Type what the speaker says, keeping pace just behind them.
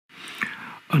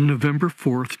On November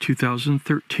 4th,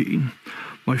 2013,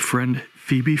 my friend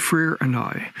Phoebe, Frear, and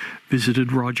I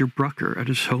visited Roger Brucker at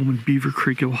his home in Beaver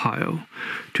Creek, Ohio,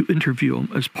 to interview him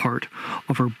as part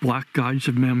of our Black Guides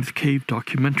of Mammoth Cave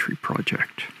documentary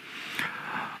project.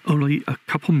 Only a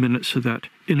couple minutes of that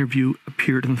interview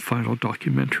appeared in the final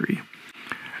documentary.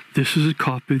 This is a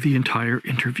copy of the entire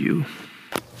interview.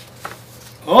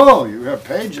 Oh, you have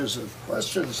pages of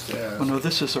questions to ask. Oh no,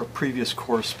 this is our previous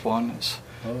correspondence.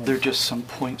 Oh. They're just some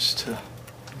points to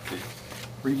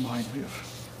remind me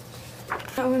of.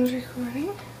 That one's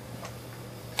recording.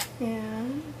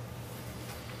 And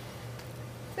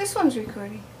this one's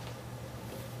recording.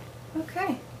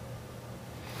 Okay.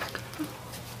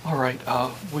 All right,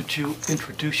 would you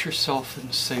introduce yourself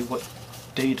and say what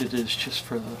date it is just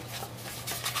for the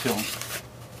film?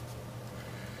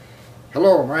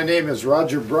 Hello, my name is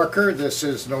Roger Brucker. This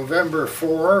is November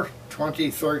 4,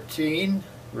 2013.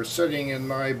 We're sitting in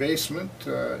my basement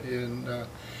in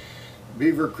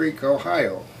Beaver Creek,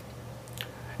 Ohio.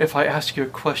 If I ask you a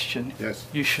question, yes,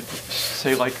 you should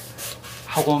say, like,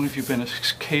 how long have you been a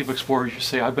cave explorer? You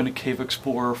say, I've been a cave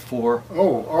explorer for...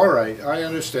 Oh, all right, I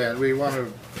understand. We want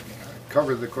to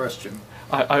cover the question.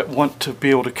 I want to be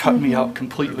able to cut me out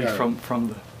completely from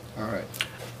the... All right.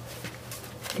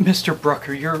 Mr.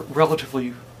 Brucker, you're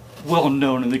relatively well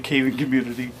known in the caving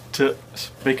community, to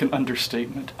make an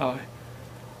understatement.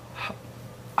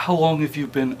 How long have you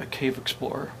been a cave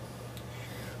explorer?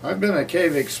 I've been a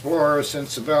cave explorer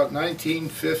since about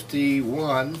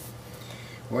 1951,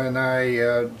 when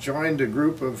I joined a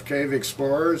group of cave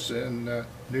explorers in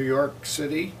New York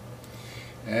City,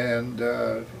 and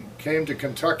came to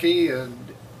Kentucky in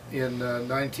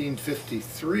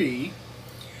 1953,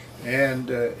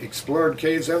 and explored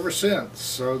caves ever since.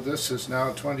 So this is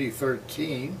now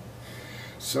 2013,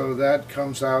 so that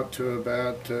comes out to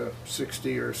about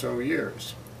 60 or so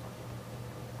years.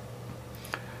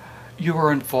 You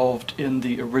were involved in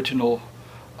the original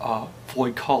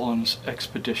Floyd Collins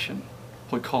expedition,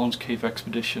 Floyd Collins Cave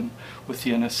expedition with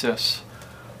the NSS.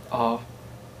 How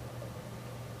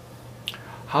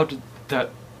did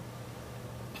that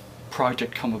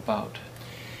project come about?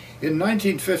 In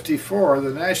 1954,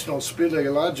 the National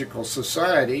Speleological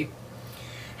Society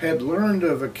had learned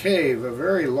of a cave, a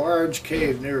very large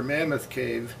cave near Mammoth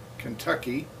Cave,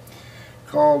 Kentucky,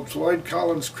 called Floyd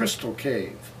Collins Crystal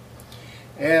Cave.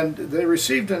 And they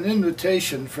received an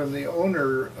invitation from the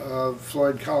owner of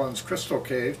Floyd Collins Crystal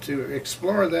Cave to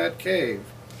explore that cave.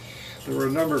 There were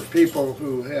a number of people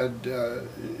who had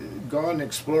gone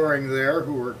exploring there,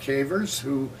 who were cavers,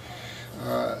 who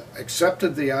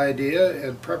accepted the idea,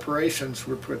 and preparations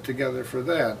were put together for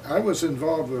that. I was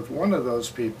involved with one of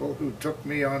those people who took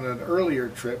me on an earlier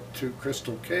trip to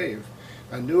Crystal Cave.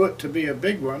 I knew it to be a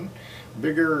big one,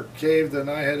 bigger cave than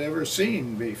I had ever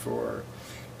seen before.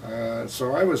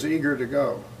 So I was eager to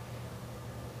go.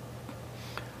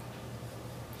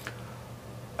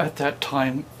 At that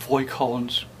time, Floyd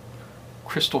Collins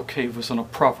Crystal Cave was on a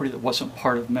property that wasn't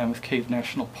part of Mammoth Cave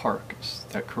National Park. Is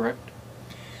that correct?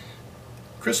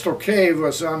 Crystal Cave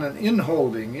was on an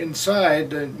inholding inside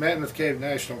the Mammoth Cave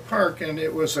National Park, and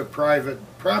it was a private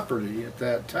property at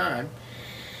that time.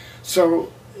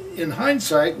 So in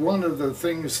hindsight, one of the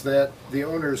things that the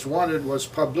owners wanted was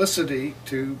publicity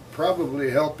to probably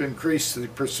help increase the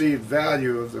perceived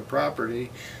value of the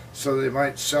property, so they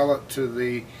might sell it to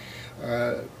the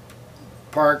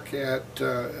park at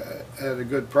a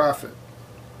good profit.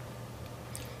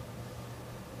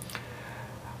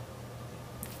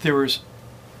 There was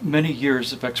many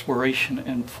years of exploration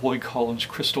in Floyd Collins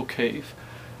Crystal Cave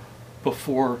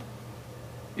before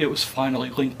it was finally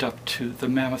linked up to the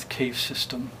Mammoth Cave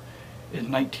system in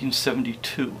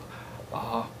 1972.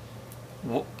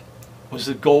 Was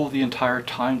the goal the entire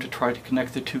time to try to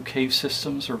connect the two cave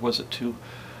systems, or was it to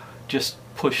just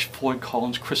push Floyd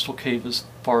Collins Crystal Cave as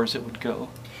far as it would go?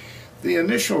 The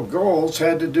initial goals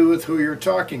had to do with who you're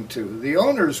talking to. The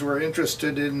owners were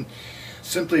interested in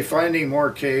simply finding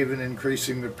more cave and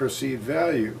increasing the perceived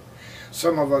value.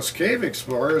 Some of us cave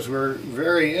explorers were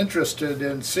very interested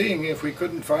in seeing if we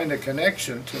couldn't find a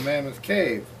connection to Mammoth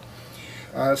Cave.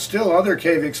 Still other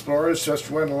cave explorers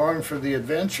just went along for the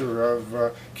adventure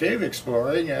of cave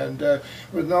exploring, and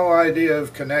with no idea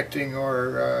of connecting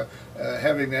or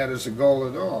having that as a goal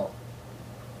at all.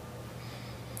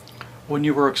 When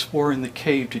you were exploring the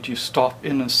cave, did you stop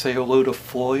in and say hello to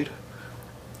Floyd?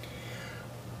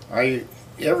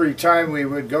 Every time we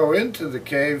would go into the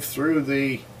cave, through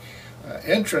the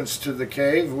entrance to the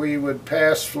cave, we would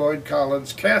pass Floyd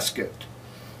Collins' casket,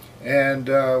 and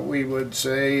we would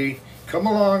say, "Come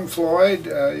along, Floyd,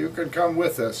 you can come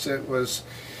with us." It was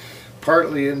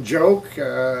partly in joke,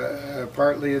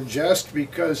 partly in jest,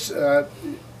 because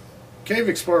cave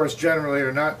explorers generally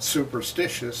are not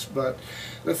superstitious, but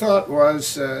the thought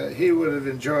was he would have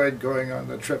enjoyed going on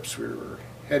the trips we were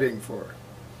heading for.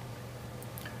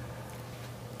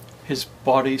 His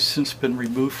body's since been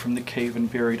removed from the cave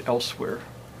and buried elsewhere.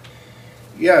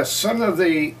 Yes, some of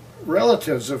the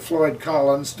relatives of Floyd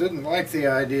Collins didn't like the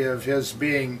idea of his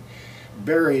being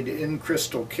buried in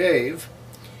Crystal Cave,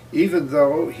 even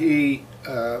though he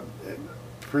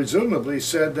presumably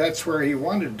said that's where he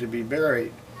wanted to be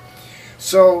buried.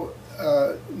 So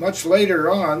much later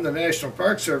on, the National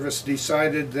Park Service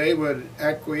decided they would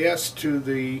acquiesce to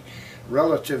the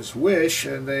relatives' wish,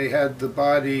 and they had the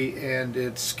body and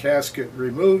its casket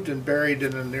removed and buried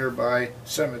in a nearby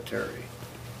cemetery.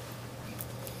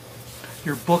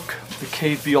 Your book, The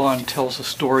Cave Beyond, tells the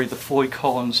story of the Floyd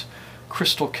Collins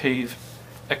Crystal Cave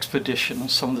expedition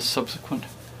and some of the subsequent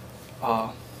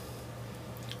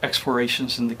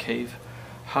explorations in the cave.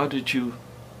 How did you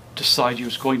decide you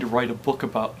was going to write a book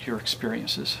about your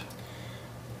experiences?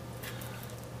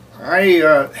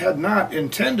 I had not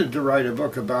intended to write a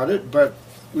book about it, but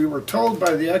we were told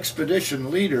by the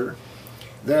expedition leader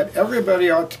that everybody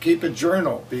ought to keep a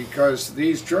journal, because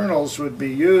these journals would be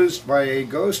used by a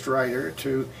ghostwriter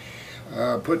to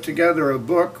put together a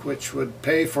book which would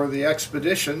pay for the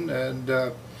expedition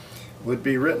and would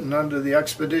be written under the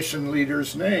expedition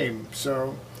leader's name.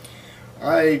 So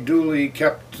I duly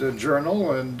kept a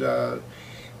journal and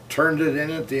turned it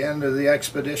in at the end of the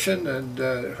expedition and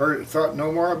thought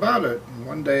no more about it. And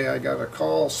one day I got a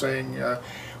call saying,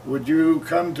 would you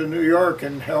come to New York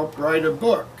and help write a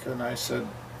book? And I said,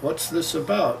 what's this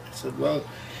about? He said, well,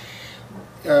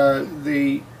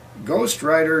 the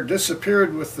ghostwriter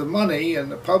disappeared with the money,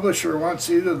 and the publisher wants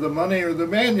either the money or the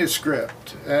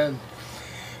manuscript. And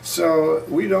so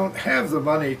we don't have the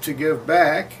money to give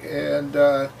back. And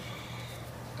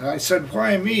I said,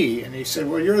 why me? And he said,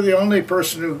 well, you're the only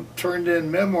person who turned in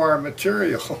memoir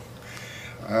material.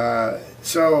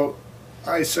 So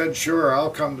I said, sure,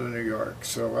 I'll come to New York.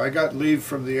 So I got leave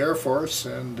from the Air Force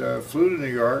and flew to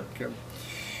New York. And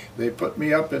they put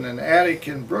me up in an attic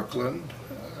in Brooklyn,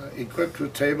 equipped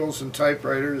with tables and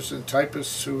typewriters and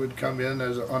typists who would come in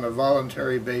on a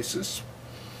voluntary basis.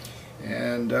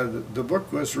 And the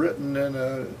book was written in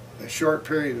a short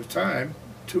period of time,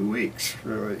 2 weeks,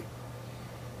 really.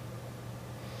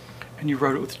 And you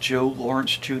wrote it with Joe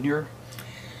Lawrence Jr.?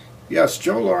 Yes,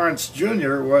 Joe Lawrence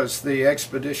Jr. was the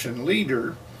expedition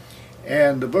leader,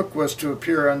 and the book was to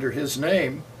appear under his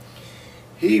name.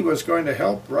 He was going to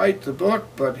help write the book,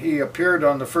 but he appeared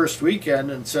on the first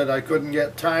weekend and said I couldn't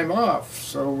get time off,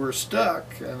 so we're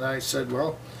stuck. And I said,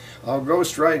 well, I'll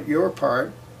ghostwrite your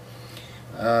part,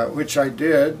 which I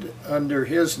did under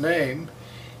his name.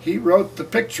 He wrote the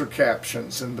picture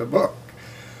captions in the book.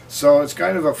 So it's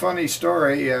kind of a funny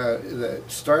story, that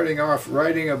starting off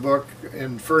writing a book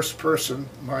in first person,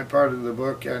 my part of the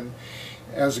book, and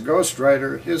as a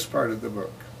ghostwriter, his part of the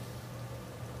book.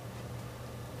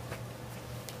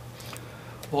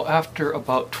 Well, after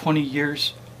about 20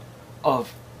 years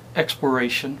of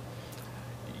exploration,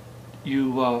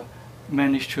 you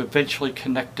managed to eventually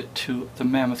connect it to the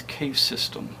Mammoth Cave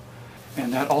system.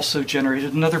 And that also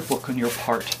generated another book on your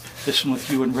part, this one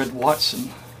with you and Red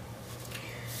Watson.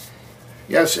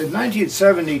 Yes, in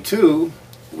 1972,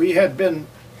 we had been,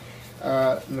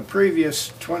 in the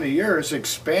previous 20 years,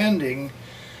 expanding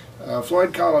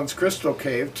Floyd Collins Crystal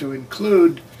Cave to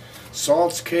include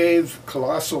Salt's Cave,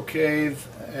 Colossal Cave,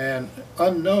 and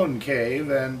Unknown Cave.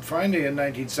 And finally, in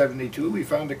 1972, we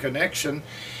found a connection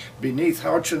beneath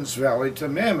Houchins Valley to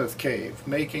Mammoth Cave,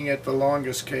 making it the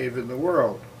longest cave in the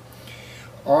world.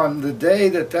 On the day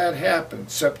that that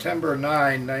happened, September 9,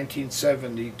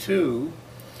 1972,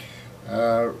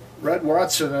 Red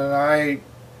Watson and I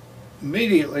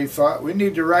immediately thought we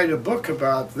need to write a book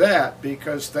about that,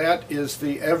 because that is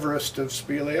the Everest of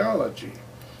speleology.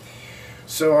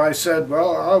 So I said,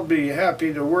 well, I'll be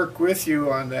happy to work with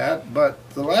you on that, but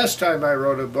the last time I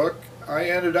wrote a book, I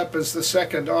ended up as the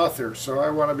second author, so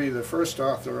I want to be the first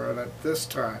author on it this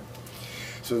time.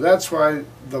 So that's why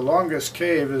The Longest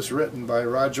Cave is written by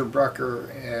Roger Brucker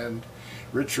and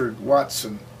Richard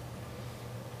Watson.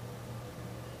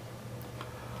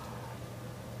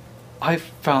 I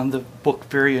found the book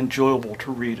very enjoyable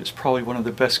to read. It's probably one of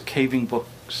the best caving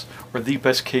books, or the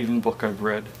best caving book I've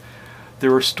read. There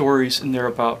were stories in there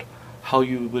about how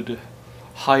you would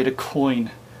hide a coin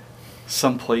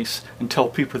someplace and tell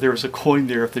people there was a coin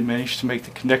there. If they managed to make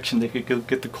the connection, they could go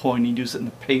get the coin and use it in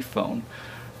the payphone.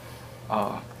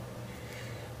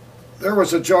 There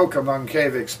was a joke among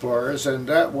cave explorers, and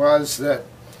that was that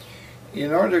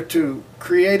in order to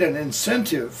create an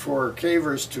incentive for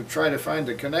cavers to try to find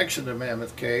a connection to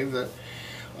Mammoth Cave, that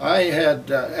I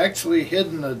had actually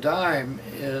hidden a dime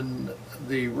in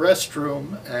the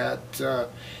restroom at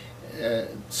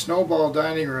Snowball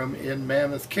Dining Room in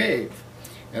Mammoth Cave.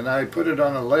 And I put it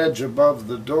on a ledge above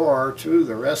the door to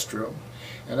the restroom.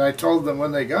 And I told them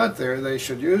when they got there they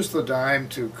should use the dime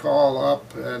to call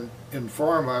up and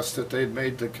inform us that they'd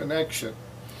made the connection.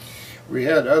 We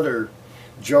had other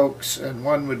jokes, and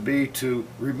one would be to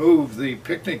remove the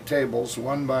picnic tables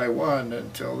one by one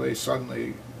until they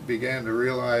suddenly began to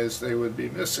realize they would be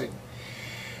missing.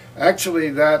 Actually,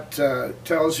 that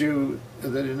tells you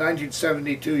that in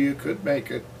 1972 you could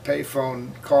make a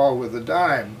payphone call with a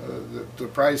dime. The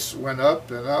price went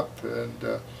up,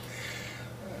 and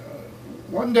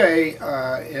one day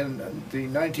in the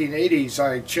 1980s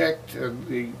I checked and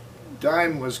the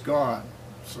dime was gone.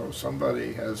 So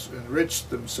somebody has enriched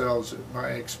themselves at my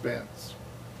expense.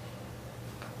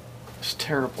 It's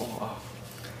terrible.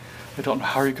 I don't know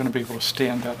how you're going to be able to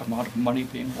stand that amount of money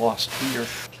being lost a year.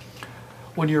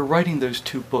 When you were writing those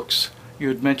two books, you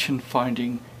had mentioned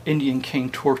finding Indian cane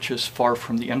torches far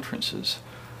from the entrances.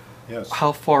 Yes.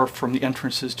 How far from the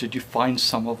entrances did you find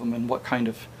some of them, and what kind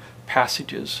of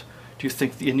passages? Do you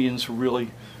think the Indians were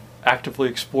really actively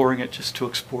exploring it just to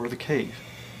explore the cave?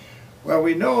 Well,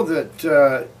 we know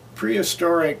that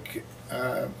prehistoric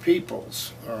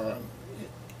peoples,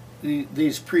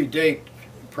 these predate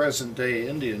present-day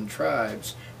Indian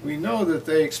tribes, we know that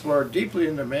they explored deeply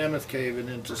into Mammoth Cave and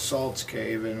into Salt's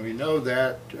Cave, and we know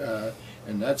that,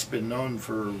 and that's been known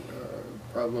for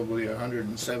probably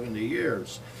 170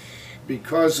 years,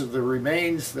 because of the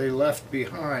remains they left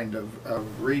behind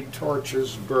of reed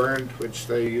torches burned, which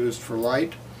they used for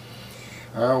light.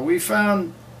 We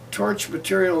found torch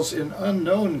materials in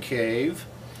Unknown Cave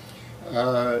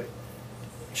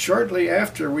shortly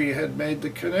after we had made the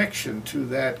connection to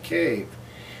that cave.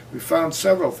 We found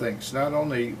several things, not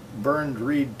only burned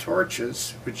reed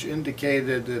torches, which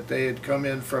indicated that they had come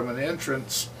in from an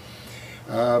entrance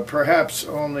perhaps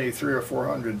only 300 or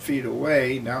 400 feet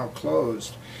away, now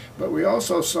closed, but we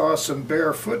also saw some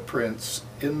bare footprints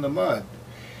in the mud.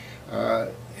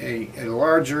 A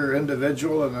larger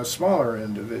individual and a smaller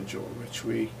individual, which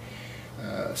we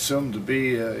assumed to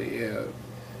be an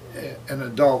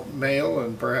adult male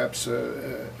and perhaps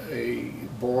a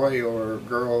boy or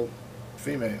girl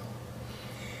female.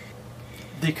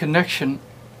 The connection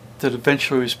that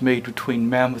eventually was made between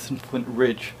Mammoth and Flint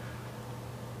Ridge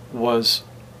was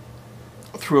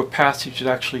through a passage that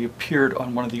actually appeared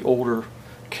on one of the older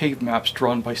cave maps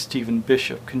drawn by Stephen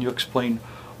Bishop. Can you explain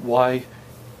why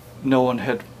no one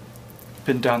had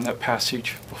been down that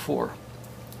passage before?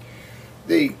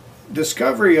 The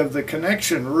discovery of the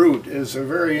connection route is a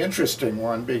very interesting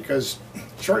one, because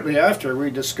shortly after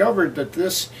we discovered that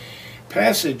this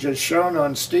passage is shown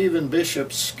on Stephen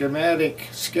Bishop's schematic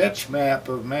sketch map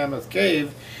of Mammoth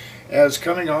Cave as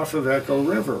coming off of Echo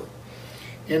River.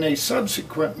 In a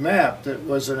subsequent map that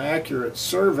was an accurate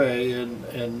survey in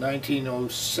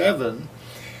 1907,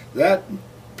 that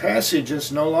passage is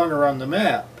no longer on the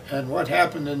map. And what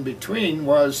happened in between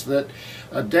was that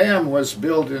a dam was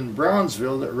built in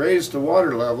Brownsville that raised the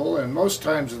water level, and most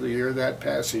times of the year that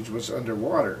passage was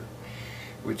underwater,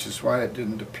 which is why it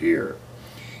didn't appear.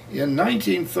 In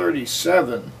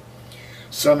 1937,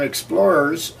 some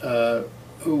explorers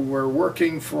who were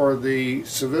working for the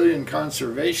Civilian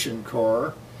Conservation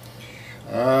Corps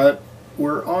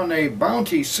were on a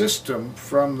bounty system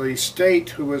from the state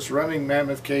who was running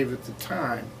Mammoth Cave at the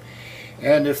time.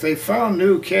 And if they found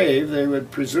new cave, they would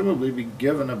presumably be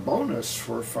given a bonus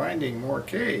for finding more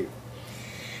cave.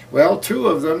 Well, two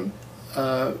of them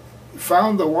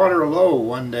found the water low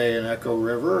one day in Echo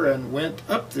River and went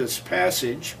up this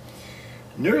passage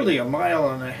nearly 1.5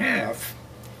 miles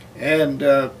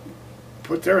and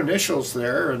put their initials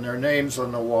there and their names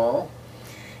on the wall,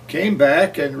 came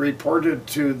back and reported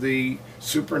to the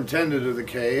superintendent of the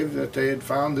cave that they had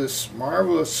found this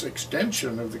marvelous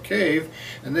extension of the cave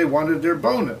and they wanted their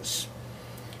bonus.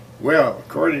 Well,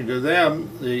 according to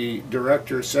them, the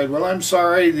director said, well, I'm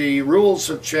sorry, the rules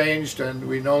have changed and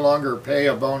we no longer pay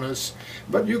a bonus,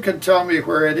 but you can tell me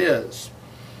where it is.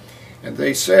 And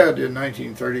they said in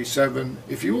 1937,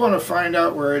 if you want to find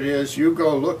out where it is, you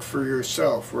go look for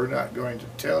yourself. We're not going to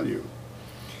tell you.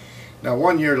 Now,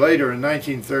 1 year later, in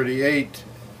 1938,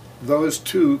 those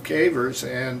two cavers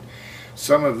and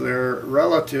some of their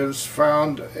relatives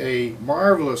found a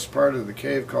marvelous part of the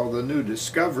cave called the New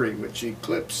Discovery, which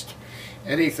eclipsed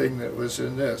anything that was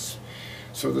in this.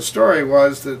 So the story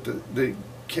was that the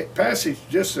passage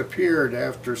disappeared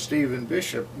after Stephen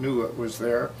Bishop knew it was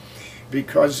there,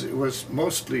 because it was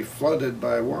mostly flooded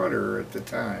by water at the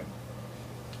time.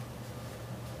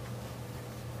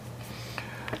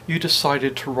 You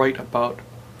decided to write about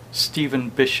Stephen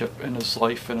Bishop and his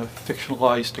life in a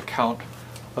fictionalized account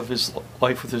of his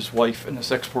life with his wife and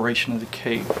his exploration of the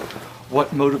cave.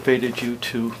 What motivated you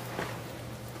to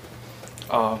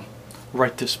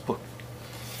write this book?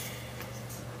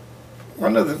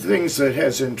 One of the things that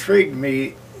has intrigued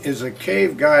me is a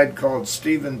cave guide called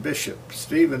Stephen Bishop.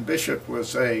 Stephen Bishop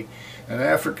was an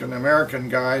African-American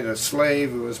guide, a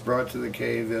slave who was brought to the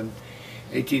cave in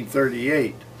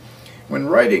 1838. When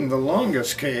writing The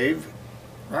Longest Cave,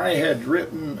 I had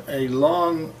written a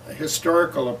long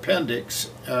historical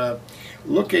appendix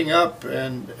looking up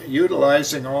and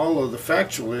utilizing all of the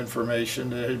factual information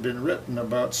that had been written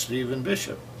about Stephen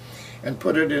Bishop and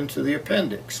put it into the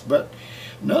appendix. But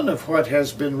none of what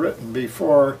has been written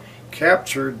before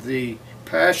captured the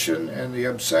passion and the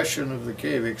obsession of the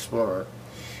cave explorer.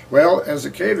 Well, as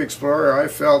a cave explorer, I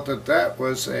felt that that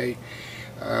was a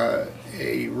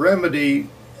remedy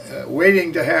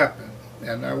waiting to happen.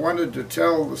 And I wanted to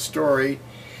tell the story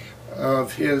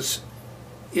of his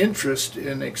interest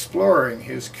in exploring,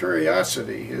 his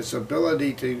curiosity, his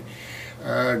ability to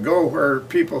go where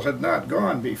people had not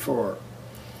gone before.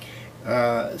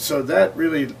 So that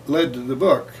really led to the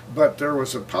book. But there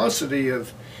was a paucity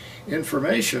of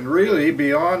information really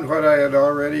beyond what I had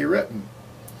already written.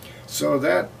 So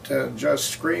that just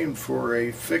screamed for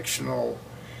a fictional,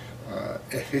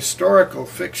 a historical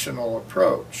fictional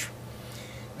approach.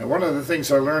 And one of the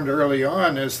things I learned early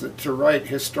on is that to write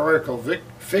historical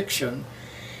fiction,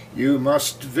 you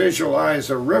must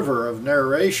visualize a river of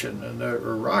narration, and there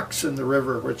are rocks in the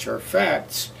river which are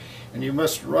facts, and you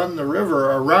must run the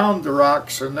river around the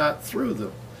rocks and not through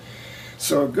them.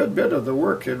 So a good bit of the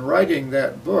work in writing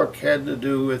that book had to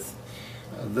do with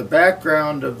the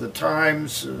background of the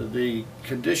times, the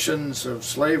conditions of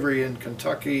slavery in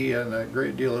Kentucky, and a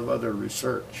great deal of other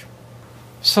research.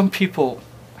 Some people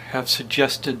have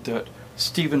suggested that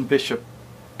Stephen Bishop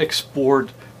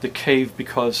explored the cave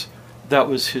because that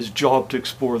was his job to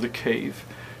explore the cave.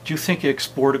 Do you think he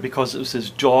explored it because it was his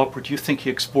job, or do you think he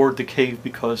explored the cave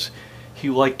because he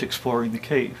liked exploring the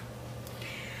cave?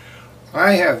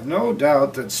 I have no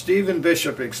doubt that Stephen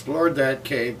Bishop explored that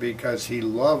cave because he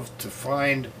loved to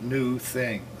find new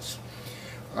things.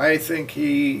 I think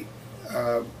he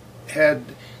had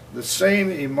the same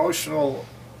emotional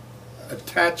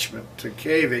attachment to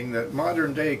caving that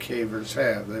modern day cavers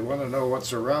have. They want to know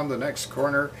what's around the next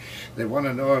corner. They want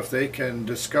to know if they can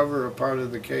discover a part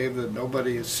of the cave that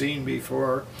nobody has seen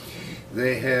before.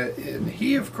 And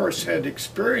he of course had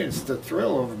experienced the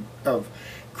thrill of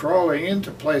crawling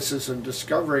into places and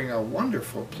discovering a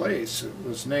wonderful place. It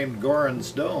was named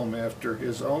Gorin's Dome after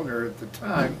his owner at the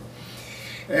time.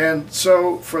 And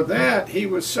so for that he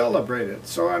was celebrated.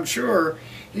 So I'm sure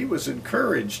he was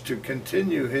encouraged to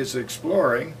continue his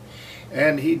exploring,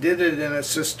 and he did it in a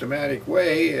systematic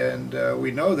way, and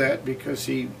we know that because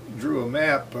he drew a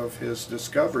map of his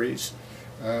discoveries,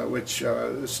 which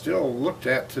is still looked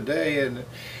at today, and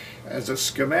as a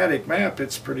schematic map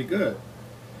it's pretty good.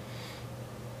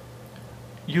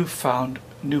 You found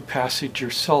new passage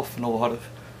yourself in a lot of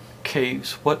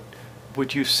caves. What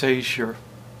would you say is your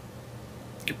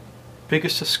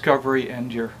biggest discovery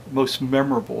and your most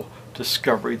memorable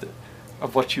discovery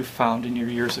of what you found in your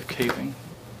years of caving?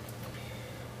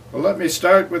 Well, let me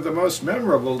start with the most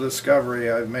memorable discovery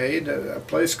I've made, a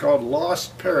place called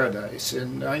Lost Paradise.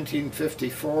 In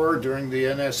 1954, during the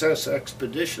NSS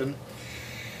Expedition,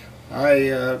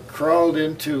 I crawled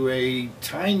into a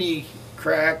tiny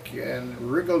crack and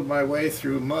wriggled my way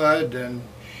through mud and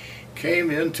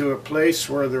came into a place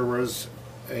where there was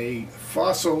a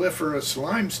fossiliferous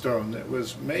limestone that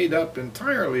was made up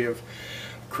entirely of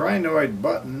crinoid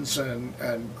buttons and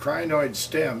crinoid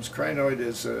stems. Crinoid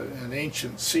is an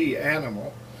ancient sea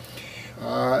animal.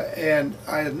 And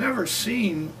I had never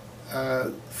seen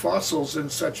fossils in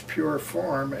such pure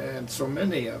form, and so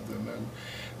many of them. And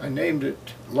I named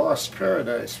it Lost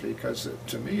Paradise because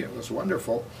to me it was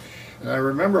wonderful. And I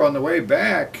remember on the way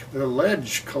back, the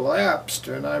ledge collapsed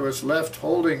and I was left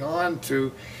holding on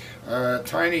to a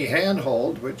tiny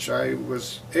handhold, which I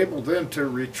was able then to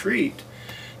retreat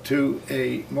to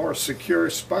a more secure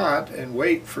spot and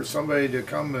wait for somebody to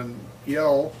come and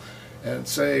yell and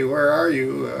say, "Where are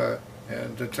you?"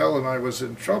 And to tell them I was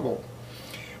in trouble.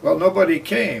 Well, nobody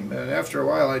came, and after a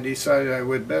while I decided I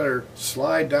would better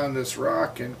slide down this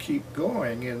rock and keep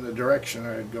going in the direction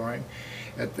I was going.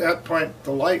 At that point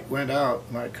the light went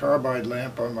out, my carbide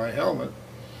lamp on my helmet,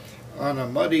 on a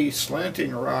muddy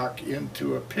slanting rock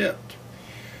into a pit.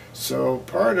 So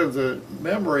part of the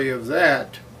memory of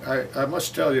that I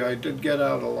must tell you, I did get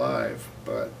out alive,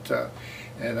 but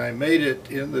and I made it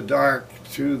in the dark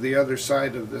to the other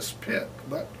side of this pit.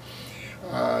 But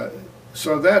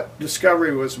so that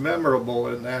discovery was memorable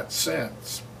in that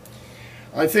sense.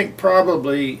 I think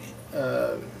probably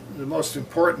the most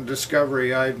important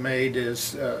discovery I've made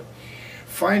is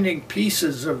finding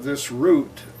pieces of this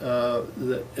route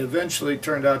that eventually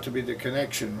turned out to be the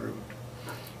connection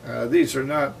route. These are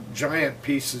not giant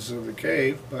pieces of the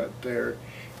cave, but they're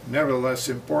nevertheless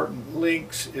important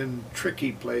links in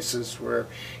tricky places where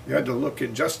you had to look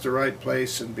in just the right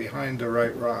place and behind the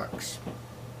right rocks.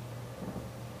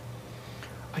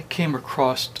 I came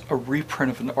across a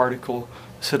reprint of an article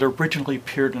that had originally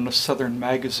appeared in a Southern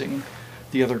magazine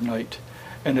the other night,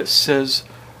 and it says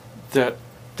that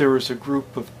there was a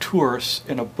group of tourists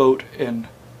in a boat in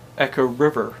Echo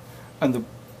River, and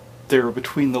they were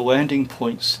between the landing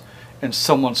points, and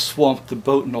someone swamped the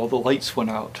boat and all the lights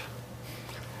went out.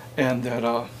 And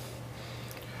that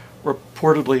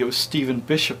reportedly it was Stephen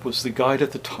Bishop was the guide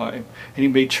at the time, and he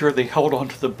made sure they held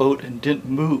onto the boat and didn't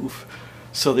move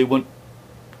so they wouldn't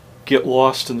get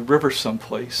lost in the river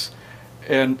someplace.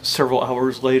 And several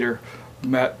hours later,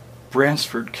 Matt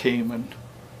Bransford came and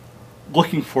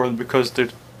looking for them because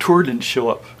the tour didn't show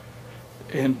up,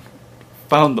 and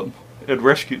found them and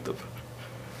rescued them.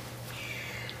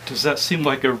 Does that seem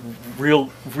like a real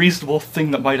reasonable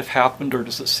thing that might have happened, or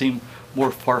does it seem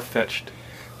more far-fetched?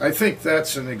 I think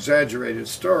that's an exaggerated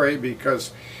story,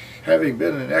 because having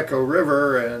been in Echo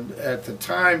River, and at the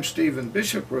time Stephen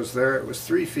Bishop was there, it was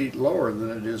 3 feet lower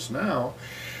than it is now,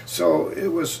 so it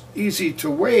was easy to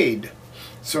wade.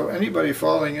 So anybody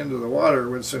falling into the water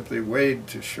would simply wade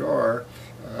to shore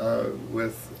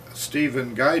with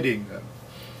Stephen guiding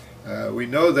them. We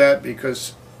know that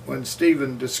because when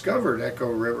Stephen discovered Echo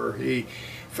River, he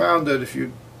found that if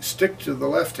you stick to the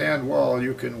left-hand wall,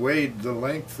 you can wade the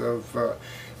length of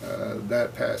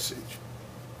that passage.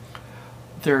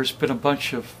 There's been a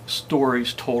bunch of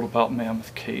stories told about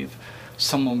Mammoth Cave.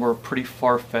 Some of them were pretty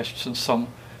far-fetched and some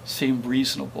seem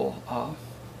reasonable.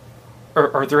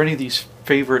 Are there any of these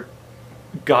favorite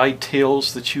guide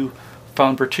tales that you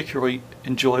found particularly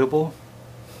enjoyable?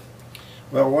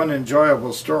 Well, one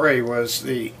enjoyable story was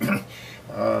the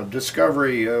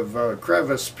discovery of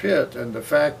Crevice Pit and the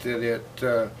fact that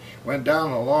it went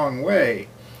down a long way.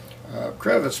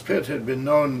 Crevice Pit had been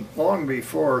known long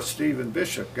before Stephen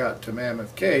Bishop got to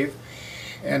Mammoth Cave,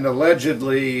 and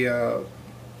allegedly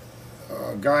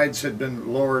guides had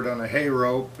been lowered on a hay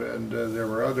rope, and there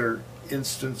were other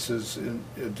instances in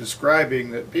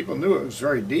describing that people knew it was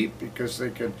very deep because they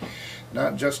could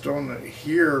not just only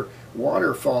hear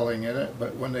water falling in it,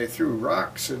 but when they threw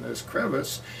rocks in this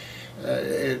crevice,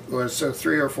 it was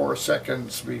 3 or 4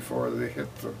 seconds before they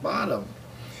hit the bottom.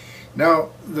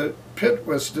 Now, the pit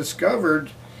was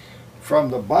discovered from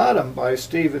the bottom by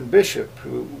Stephen Bishop,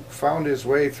 who found his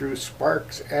way through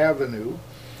Sparks Avenue,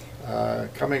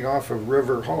 coming off of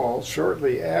River Hall,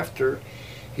 shortly after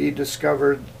he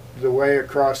discovered the way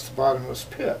across the bottomless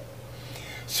pit.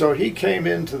 So he came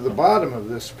into the bottom of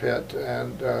this pit,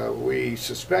 and we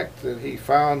suspect that he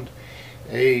found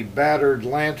a battered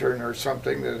lantern or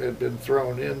something that had been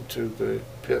thrown into the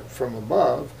pit from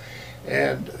above,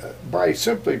 and by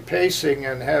simply pacing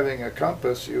and having a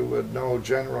compass, you would know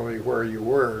generally where you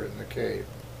were in the cave.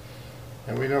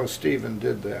 And we know Stephen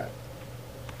did that.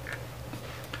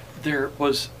 There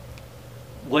was,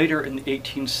 later in the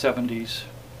 1870s,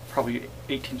 probably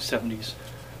 1870s,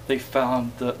 they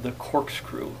found the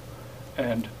corkscrew,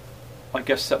 and I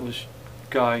guess that was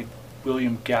guy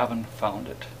William Gavin found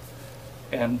it.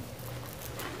 And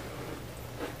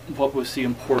what was the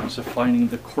importance of finding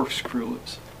the corkscrew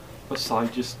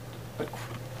aside just a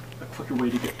quicker way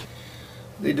to get to?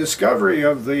 The discovery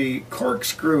of the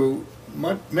corkscrew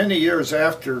many years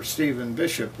after Stephen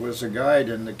Bishop was a guide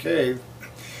in the cave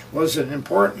was an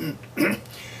important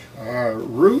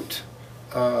route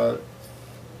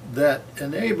that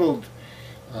enabled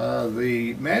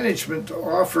the management to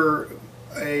offer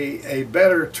a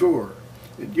better tour.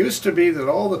 It used to be that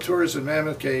all the tours in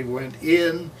Mammoth Cave went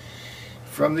in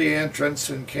from the entrance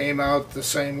and came out the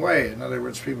same way. In other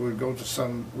words, people would go to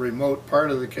some remote part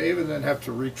of the cave and then have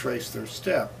to retrace their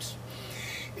steps.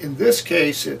 In this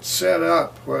case, it set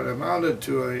up what amounted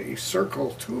to a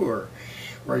circle tour,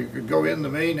 where you could go in the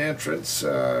main entrance,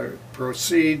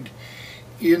 proceed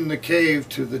in the cave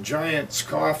to the giant's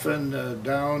coffin,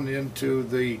 down into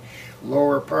the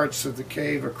lower parts of the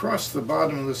cave, across the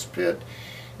bottom of this pit,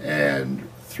 and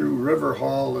through River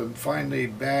Hall, and finally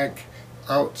back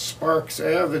out Sparks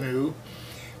Avenue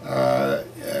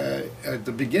At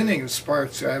the beginning of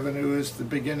Sparks Avenue is the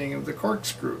beginning of the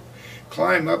corkscrew.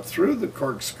 Climb up through the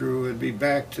corkscrew and be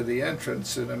back to the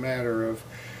entrance in a matter of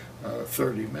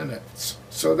 30 minutes.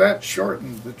 So that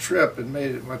shortened the trip and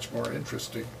made it much more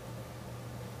interesting.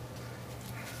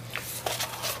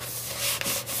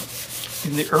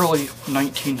 In the early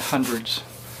 1900s,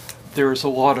 there was a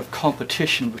lot of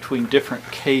competition between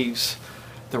different caves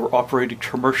that were operated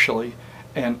commercially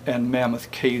and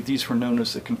Mammoth Cave. These were known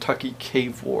as the Kentucky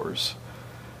Cave Wars.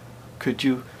 Could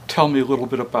you tell me a little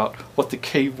bit about what the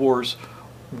Cave Wars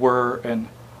were and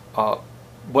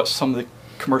what some of the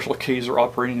commercial caves were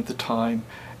operating at the time,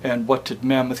 and what did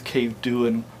Mammoth Cave do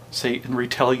in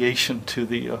retaliation to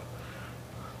the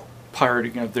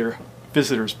pirating of their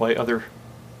visitors by other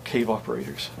cave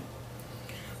operators?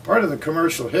 Part of the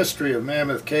commercial history of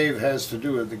Mammoth Cave has to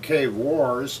do with the Cave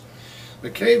Wars. The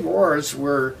Cave Wars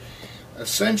were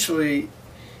essentially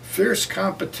fierce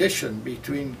competition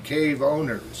between cave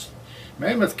owners.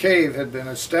 Mammoth Cave had been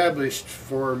established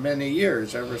for many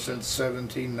years, ever since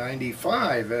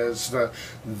 1795, as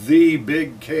the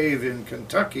big cave in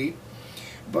Kentucky,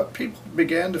 but people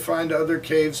began to find other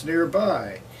caves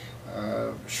nearby.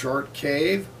 Short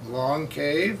Cave, Long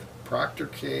Cave, Proctor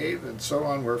Cave, and so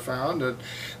on were found, and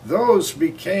those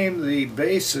became the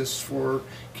basis for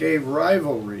cave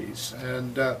rivalries.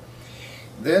 And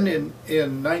then in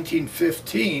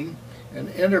 1915, an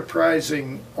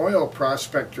enterprising oil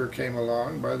prospector came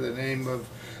along by the name of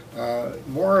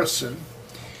Morrison,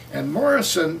 and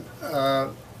Morrison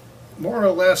more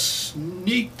or less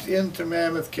sneaked into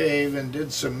Mammoth Cave and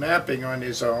did some mapping on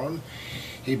his own.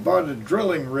 He bought a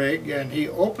drilling rig and he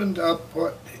opened up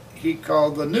what he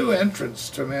called the new entrance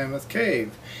to Mammoth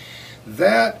Cave.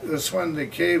 That was when the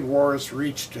Cave Wars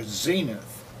reached a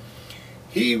zenith.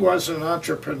 He was an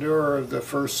entrepreneur of the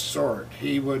first sort.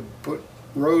 He would put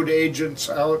road agents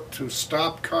out to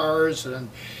stop cars, and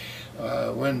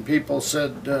when people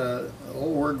said, oh,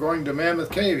 we're going to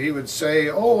Mammoth Cave, he would say,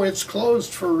 oh, it's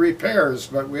closed for repairs,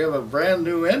 but we have a brand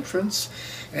new entrance,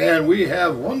 and we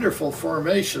have wonderful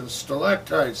formations,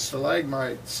 stalactites,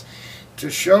 stalagmites, to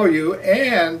show you,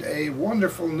 and a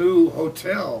wonderful new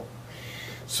hotel.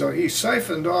 So he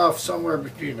siphoned off somewhere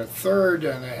between a third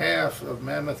and a half of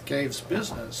Mammoth Cave's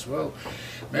business. Well,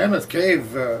 Mammoth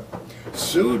Cave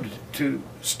sued to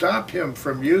stop him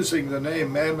from using the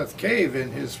name Mammoth Cave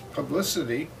in his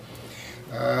publicity.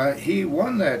 He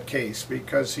won that case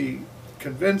because he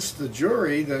convinced the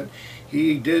jury that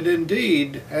he did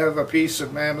indeed have a piece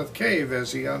of Mammoth Cave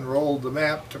as he unrolled the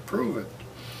map to prove it.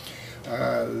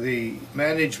 The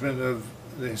management of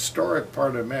the historic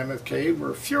part of Mammoth Cave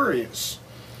were furious,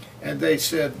 and they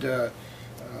said,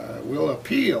 we'll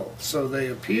appeal. So they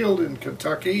appealed in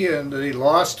Kentucky, and they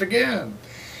lost again.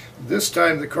 This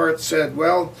time the court said,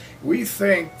 well, we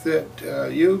think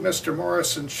that you, Mr.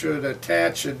 Morrison, should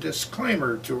attach a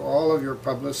disclaimer to all of your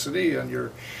publicity and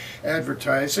your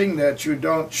advertising that you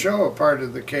don't show a part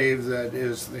of the cave that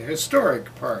is the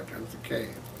historic part of the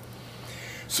cave.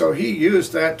 So he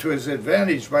used that to his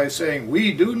advantage by saying,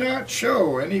 we do not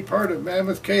show any part of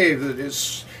Mammoth Cave that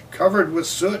is covered with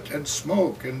soot and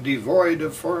smoke and devoid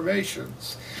of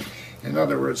formations. In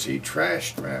other words, he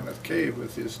trashed Mammoth Cave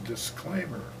with his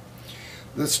disclaimer.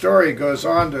 The story goes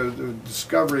on to the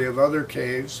discovery of other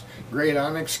caves, Great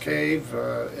Onyx Cave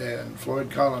and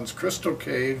Floyd Collins Crystal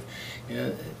Cave,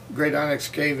 Great Onyx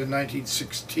Cave in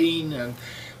 1916 and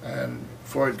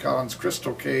Floyd Collins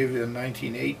Crystal Cave in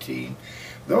 1918.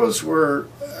 Those were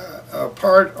a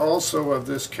part also of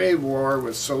this cave war,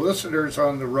 with solicitors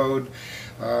on the road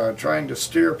trying to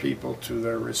steer people to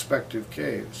their respective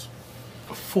caves.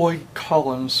 Floyd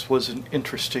Collins was an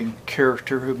interesting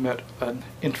character who met an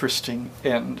interesting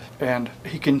end, and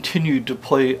he continued to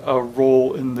play a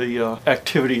role in the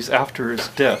activities after his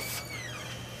death.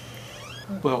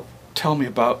 Well, tell me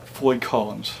about Floyd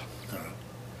Collins.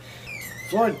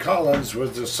 Floyd Collins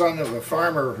was the son of a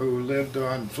farmer who lived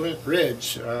on Flint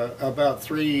Ridge, about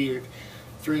three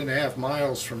and a half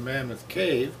miles from Mammoth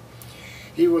Cave.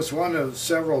 He was one of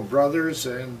several brothers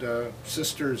and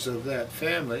sisters of that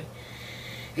family.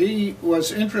 He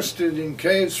was interested in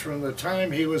caves from the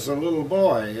time he was a little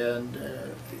boy, and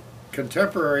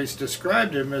contemporaries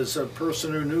described him as a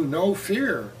person who knew no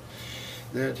fear,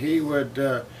 that he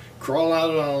would crawl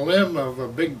out on a limb of a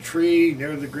big tree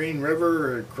near the Green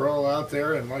River, or crawl out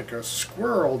there and like a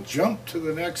squirrel jump to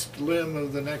the next limb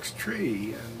of the next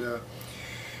tree. But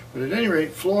at any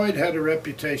rate, Floyd had a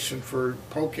reputation for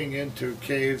poking into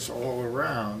caves all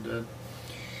around. And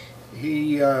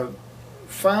he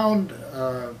found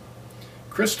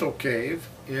Crystal Cave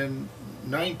in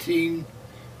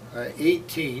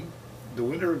 1918, the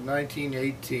winter of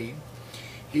 1918,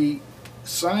 he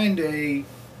signed a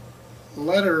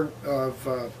letter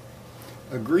of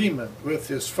agreement with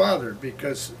his father,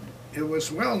 because it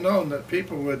was well known that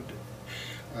people would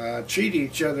cheat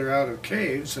each other out of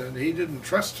caves, and he didn't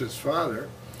trust his father.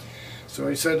 So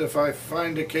he said, if I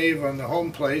find a cave on the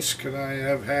home place, can I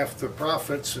have half the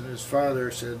profits? And his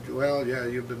father said, well, yeah,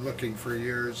 you've been looking for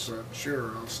years, so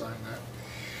sure, I'll sign that.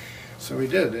 So he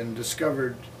did, and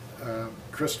discovered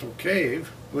Crystal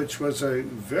Cave, which was a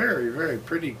very, very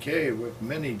pretty cave with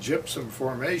many gypsum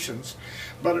formations,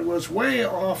 but it was way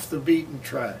off the beaten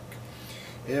track.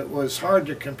 It was hard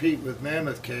to compete with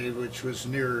Mammoth Cave, which was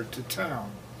nearer to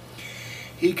town.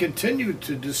 He continued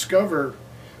to discover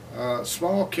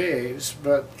small caves,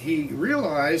 but he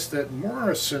realized that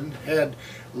Morrison had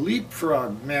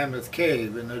leapfrogged Mammoth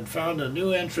Cave and had found a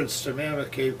new entrance to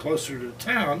Mammoth Cave closer to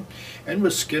town and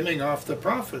was skimming off the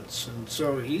profits. And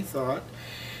so he thought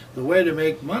the way to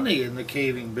make money in the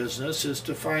caving business is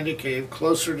to find a cave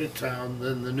closer to town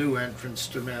than the new entrance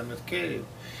to Mammoth Cave.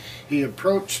 He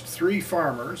approached 3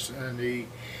 farmers and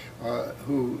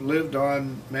who lived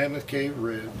on Mammoth Cave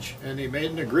Ridge, and he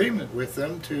made an agreement with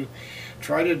them to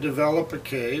try to develop a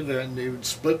cave, and he would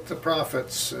split the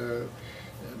profits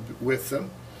with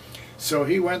them. So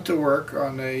he went to work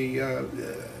on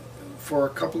for a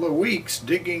couple of weeks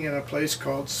digging in a place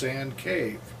called Sand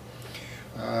Cave.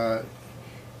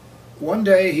 One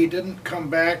day he didn't come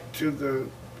back to the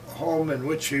home in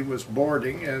which he was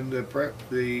boarding, and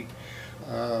the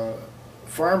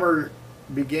farmer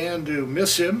began to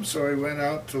miss him, so he went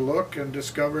out to look and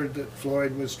discovered that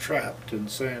Floyd was trapped in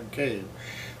Sand Cave.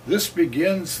 This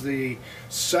begins the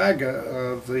saga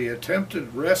of the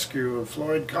attempted rescue of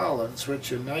Floyd Collins,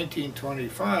 which in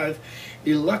 1925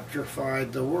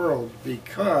 electrified the world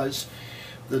because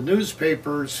the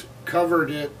newspapers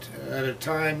covered it at a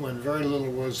time when very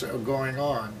little was going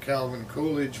on. Calvin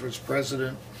Coolidge was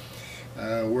president,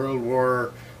 World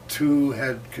War II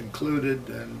had concluded,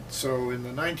 and so in the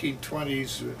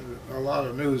 1920s a lot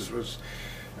of news was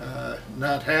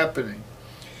not happening.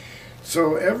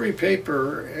 So every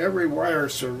paper, every wire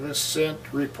service sent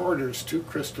reporters to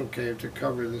Crystal Cave to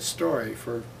cover the story.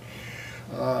 For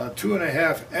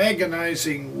 2.5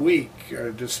 agonizing weeks,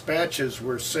 dispatches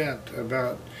were sent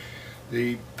about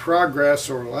the progress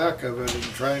or lack of it in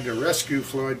trying to rescue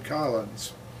Floyd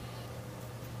Collins.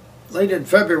 Late in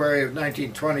February of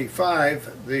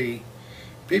 1925, the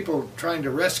people trying to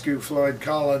rescue Floyd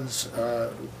Collins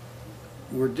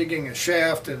were digging a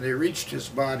shaft, and they reached his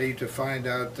body to find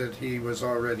out that he was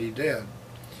already dead.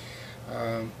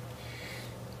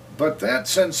 But that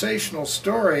sensational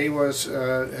story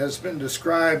has been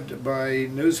described by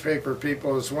newspaper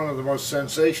people as one of the most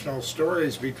sensational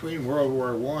stories between World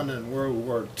War I and World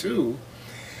War II,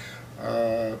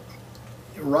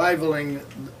 rivaling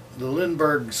the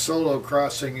Lindbergh solo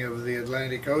crossing of the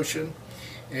Atlantic Ocean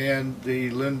and the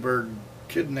Lindbergh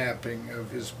kidnapping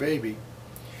of his baby.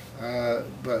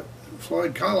 But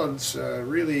Floyd Collins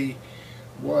really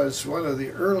was one of the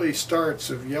early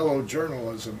starts of yellow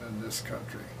journalism in this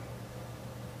country.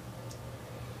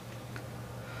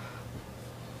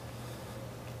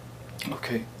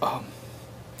 Okay,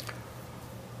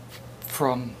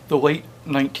 from the late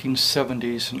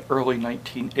 1970s and early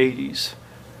 1980s,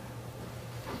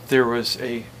 there was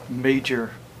a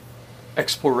major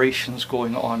explorations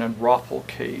going on in Roppel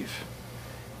Cave,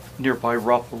 nearby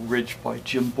Roppel Ridge, by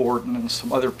Jim Borden and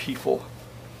some other people.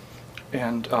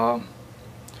 And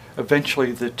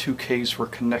eventually the 2 caves were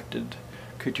connected.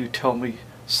 Could you tell me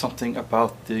something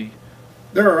about the...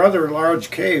 There are other large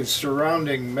caves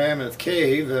surrounding Mammoth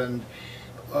Cave, and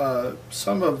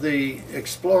some of the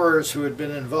explorers who had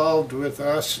been involved with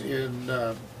us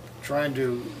in trying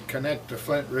to connect the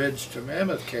Flint Ridge to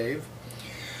Mammoth Cave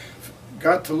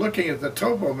got to looking at the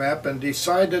topo map and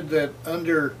decided that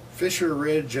under Fisher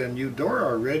Ridge and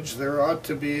Eudora Ridge there ought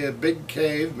to be a big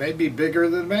cave, maybe bigger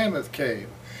than Mammoth Cave.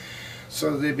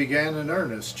 So they began in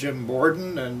earnest. Jim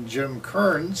Borden and Jim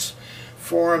Kearns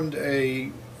formed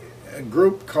a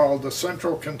group called the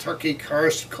Central Kentucky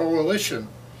Karst Coalition,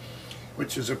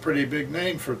 which is a pretty big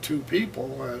name for 2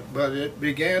 people, but it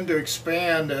began to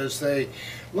expand as they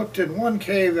looked in one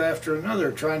cave after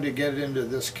another trying to get into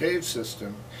this cave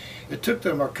system. It took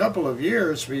them a couple of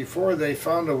years before they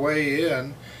found a way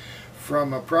in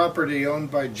from a property owned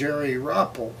by Jerry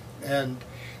Roppel, and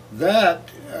that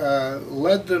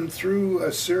led them through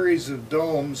a series of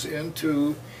domes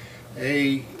into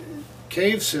a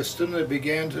cave system that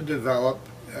began to develop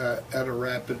at a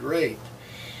rapid rate.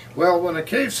 Well, when a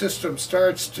cave system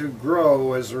starts to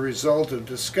grow as a result of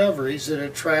discoveries, it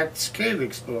attracts cave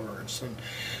explorers. And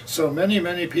so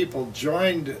many people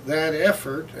joined that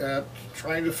effort at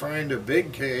trying to find a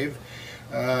big cave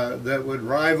that would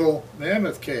rival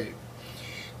Mammoth Cave.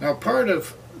 Now, part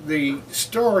of the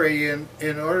story in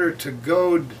order to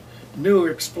goad new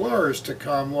explorers to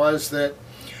come was that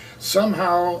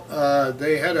somehow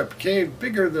they had a cave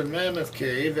bigger than Mammoth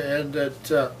Cave, and that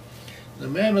the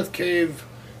Mammoth Cave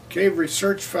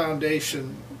Research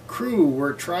Foundation crew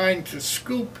were trying to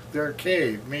scoop their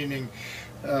cave, meaning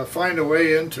find a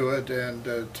way into it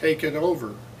and take it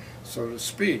over, so to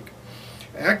speak.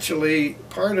 Actually,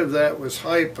 part of that was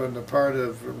hype on the part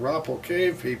of Roppel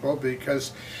Cave people,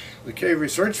 because the Cave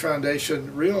Research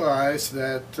Foundation realized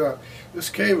that this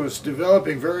cave was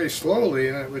developing very slowly,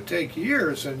 and it would take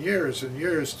years and years and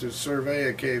years to survey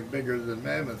a cave bigger than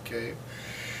Mammoth Cave.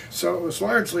 So it was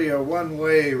largely a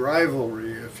one-way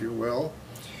rivalry, if you will.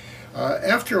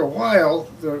 After a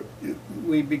while,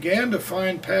 we began to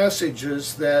find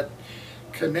passages that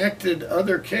connected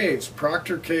other caves.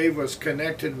 Proctor Cave was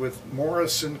connected with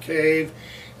Morrison Cave,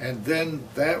 and then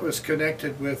that was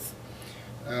connected with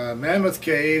Mammoth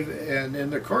Cave, and in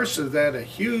the course of that a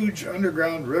huge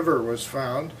underground river was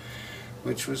found,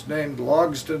 which was named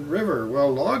Logsdon River.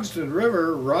 Well, Logsdon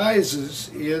River rises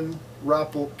in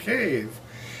Roppel Cave,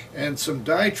 and some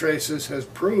dye traces has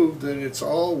proved that it's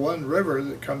all one river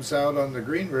that comes out on the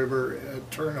Green River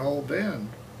at Turnhole Bend.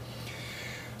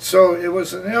 So it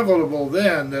was inevitable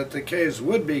then that the caves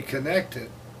would be connected.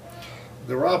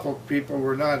 The Roppel people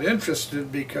were not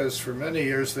interested because for many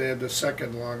years they had the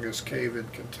second longest cave in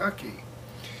Kentucky.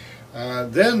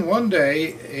 Then one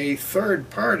day a third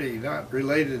party, not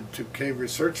related to Cave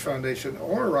Research Foundation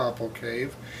or Roppel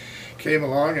Cave, came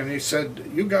along and he said,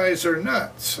 "You guys are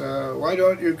nuts. Why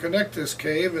don't you connect this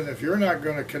cave, and if you're not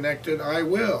going to connect it, I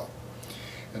will."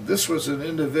 And this was an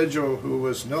individual who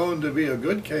was known to be a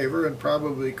good caver and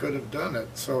probably could have done it.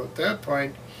 So at that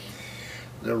point,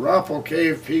 the Roppel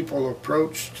Cave people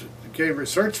approached the Cave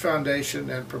Research Foundation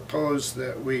and proposed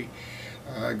that we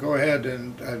go ahead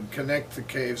and connect the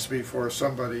caves before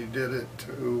somebody did it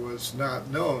who was not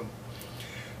known.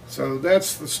 So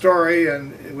that's the story,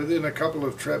 and within a couple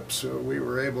of trips we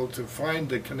were able to find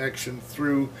the connection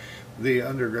through the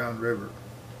underground river.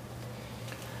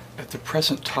 At the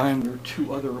present time, there are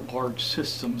two other large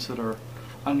systems that are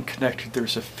unconnected.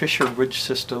 There's a Fisher Ridge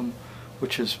system,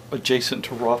 which is adjacent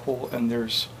to Roppel, and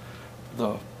there's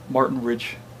the Martin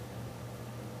Ridge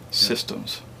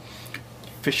systems.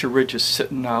 Fisher Ridge is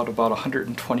sitting out about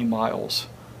 120 miles.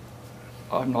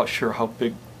 I'm not sure how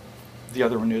big the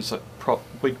other one is at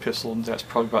Whigpistle, and that's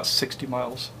probably about 60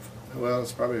 miles. Well,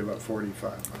 it's probably about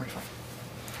 45.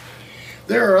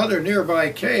 There are other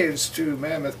nearby caves to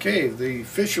Mammoth Cave. The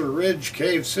Fisher Ridge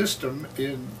cave system,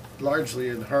 largely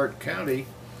in Hart County,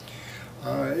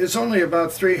 is only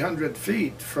about 300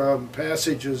 feet from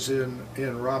passages in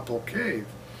Roppel Cave,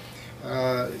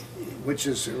 which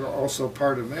is also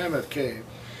part of Mammoth Cave.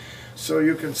 So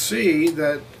you can see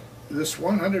that this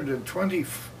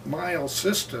 120-mile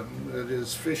system that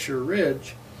is Fisher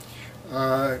Ridge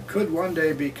could one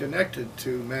day be connected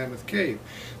to Mammoth Cave.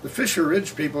 The Fisher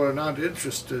Ridge people are not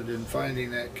interested in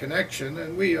finding that connection,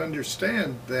 and we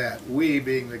understand that, we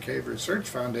being the Cave Research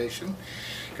Foundation,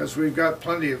 because we've got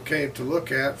plenty of cave to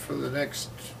look at for the next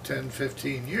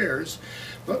 10-15 years.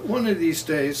 But one of these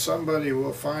days somebody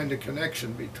will find a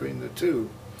connection between the two.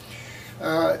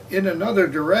 In another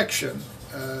direction,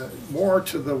 more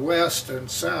to the west and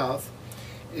south,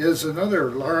 is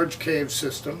another large cave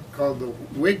system called the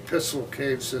Whigpistle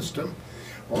Cave System,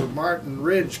 or Martin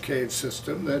Ridge Cave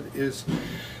System, that is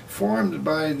formed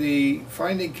by the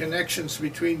finding connections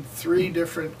between three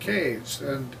different caves.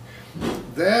 And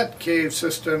that cave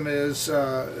system is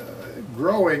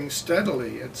growing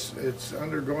steadily. It's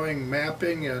undergoing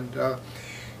mapping, and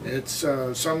it's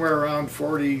somewhere around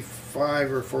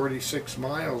 45 or 46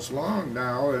 miles long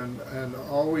now, and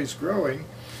always growing.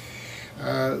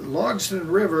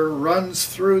 Logsdon River runs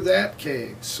through that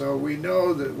cave, so we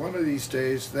know that one of these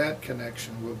days that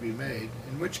connection will be made,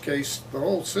 in which case the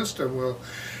whole system will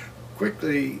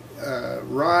quickly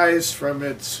rise from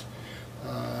its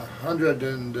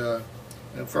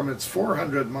from its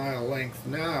 400-mile length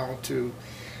now to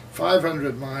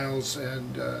 500 miles,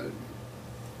 and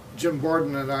Jim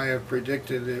Borden and I have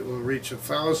predicted it will reach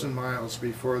 1,000 miles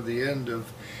before the end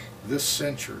of this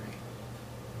century.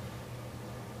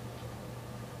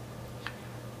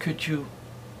 Could you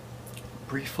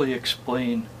briefly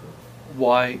explain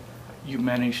why you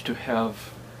managed to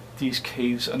have these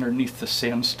caves underneath the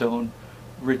sandstone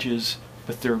ridges,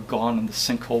 but they're gone in the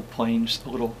sinkhole plains, the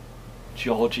little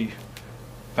geology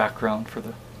background for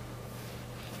the...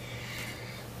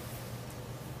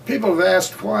 People have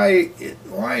asked why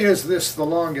is this the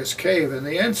longest cave, and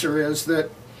the answer is that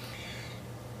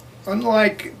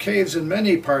unlike caves in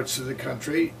many parts of the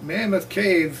country, Mammoth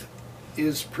Cave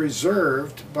is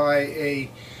preserved by a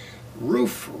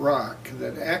roof rock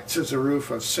that acts as a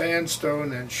roof of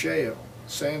sandstone and shale.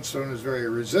 Sandstone is very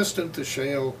resistant. The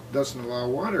shale doesn't allow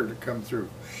water to come through.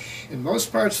 In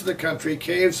most parts of the country,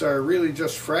 caves are really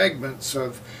just fragments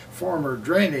of former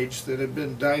drainage that have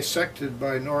been dissected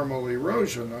by normal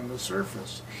erosion on the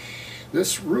surface.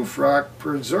 This roof rock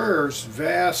preserves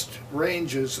vast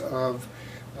ranges of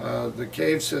the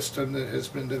cave system that has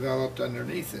been developed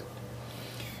underneath it.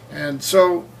 And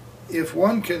so if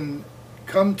one can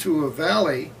come to a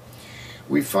valley,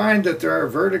 we find that there are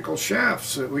vertical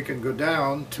shafts that we can go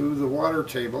down to the water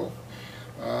table,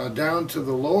 down to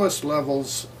the lowest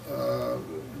levels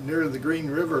near the Green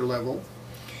River level,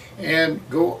 and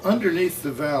go underneath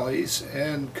the valleys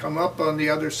and come up on the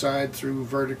other side through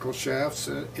vertical shafts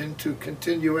into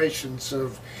continuations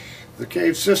of the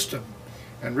cave system.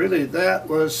 And really that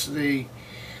was the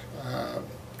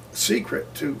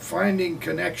secret to finding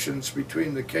connections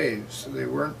between the caves. They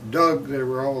weren't dug, they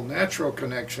were all natural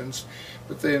connections,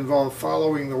 but they involved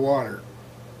following the water.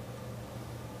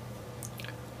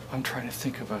 I'm trying to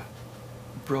think of a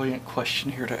brilliant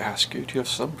question here to ask you. Do you have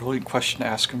some brilliant question to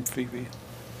ask him, Phoebe?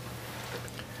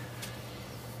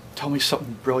 Tell me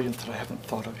something brilliant that I haven't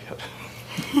thought of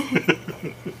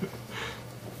yet.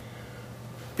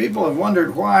 People have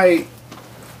wondered why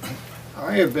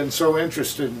I have been so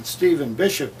interested in Stephen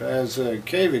Bishop as a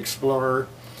cave explorer,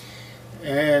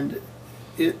 and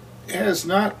it has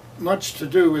not much to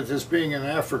do with his being an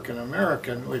African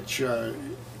American, which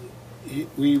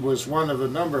he was one of a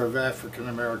number of African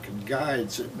American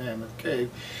guides at Mammoth Cave,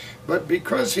 but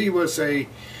because he was a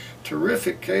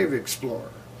terrific cave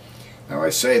explorer. Now I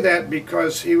say that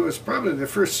because he was probably the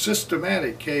first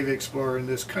systematic cave explorer in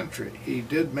this country. He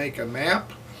did make a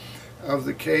map of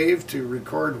the cave to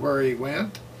record where he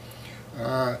went.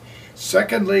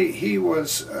 Secondly, he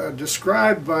was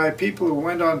described by people who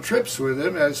went on trips with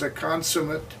him as a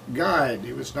consummate guide.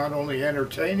 He was not only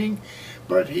entertaining,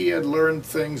 but he had learned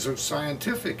things of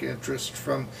scientific interest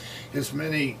from his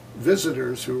many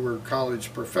visitors who were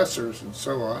college professors and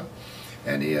so on,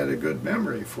 and he had a good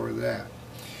memory for that.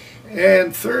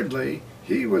 And thirdly,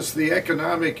 he was the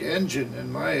economic engine,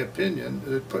 in my opinion,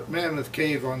 that put Mammoth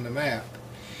Cave on the map.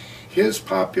 His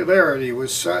popularity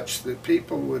was such that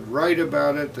people would write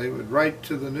about it, they would write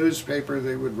to the newspaper,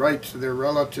 they would write to their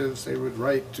relatives, they would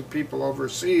write to people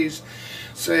overseas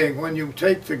saying, when you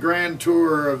take the grand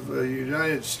tour of the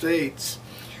United States,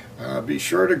 be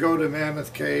sure to go to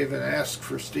Mammoth Cave and ask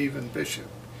for Stephen Bishop.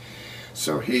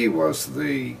 So he was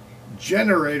the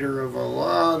generator of a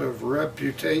lot of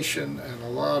reputation and a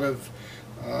lot of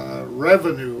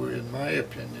revenue, in my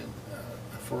opinion,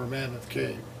 for Mammoth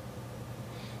Cave.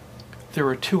 There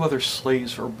were two other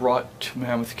slaves who were brought to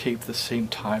Mammoth Cave at the same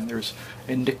time. There's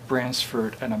a Nick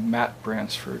Bransford and a Matt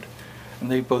Bransford,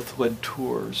 and they both led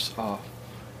tours.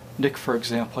 Nick, for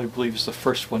example, I believe is the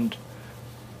first one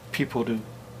people to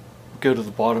go to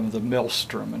the bottom of the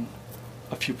maelstrom and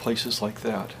a few places like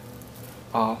that.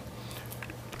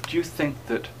 Do you think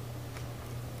that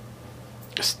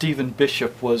Stephen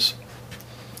Bishop was,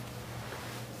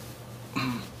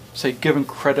 say, given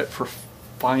credit for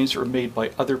finds that were made by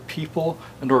other people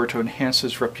in order to enhance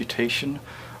his reputation,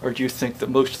 or do you think that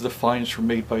most of the finds were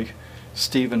made by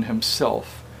Stephen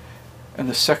himself? And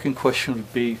the second question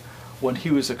would be, when he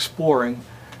was exploring,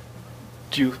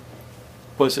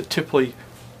 was it typically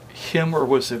him, or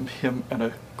was it him and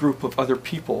a group of other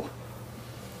people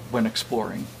when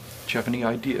exploring? Do you have any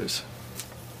ideas?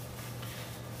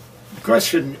 The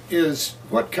question is,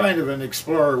 what kind of an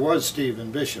explorer was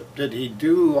Stephen Bishop? Did he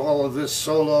do all of this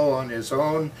solo on his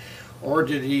own, or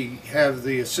did he have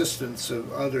the assistance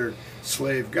of other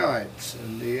slave guides?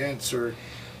 And the answer,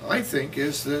 I think,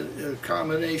 is a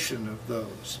combination of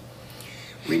those.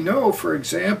 We know, for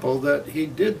example, that he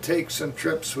did take some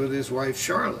trips with his wife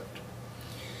Charlotte.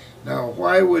 Now,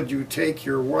 why would you take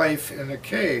your wife in a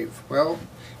cave? Well,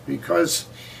 because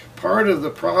part of the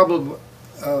problem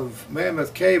of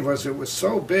Mammoth Cave was it was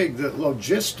so big that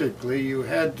logistically you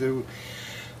had to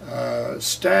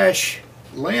stash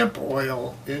lamp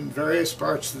oil in various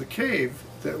parts of the cave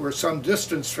that were some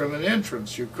distance from an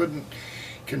entrance. You couldn't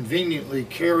conveniently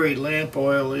carry lamp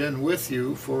oil in with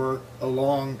you for a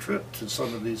long trip to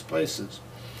some of these places.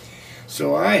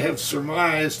 So I have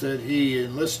surmised that he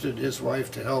enlisted his wife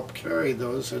to help carry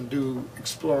those and do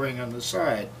exploring on the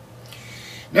side.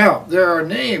 Now, there are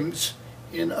names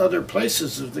in other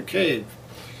places of the cave.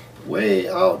 Way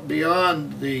out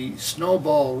beyond the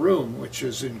Snowball Room, which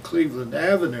is in Cleveland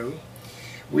Avenue,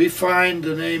 we find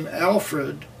the name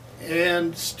Alfred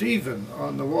and Stephen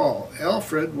on the wall.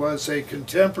 Alfred was a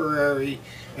contemporary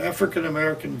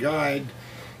African-American guide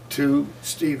to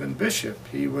Stephen Bishop.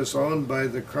 He was owned by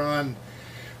the Cron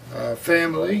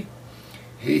family.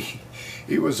 He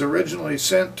was originally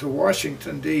sent to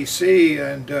Washington, D.C.,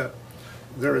 and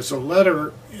there is a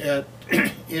letter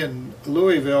in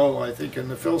Louisville, I think in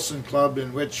the Filson Club,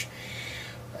 in which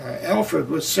Alfred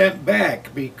was sent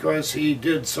back because he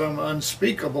did some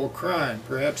unspeakable crime.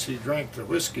 Perhaps he drank the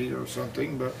whiskey or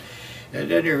something, but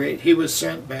at any rate, he was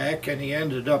sent back, and he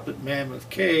ended up at Mammoth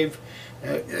Cave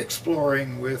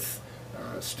exploring with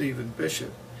Stephen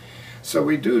Bishop. So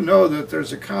we do know that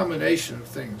there's a combination of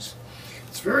things.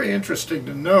 It's very interesting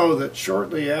to know that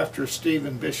shortly after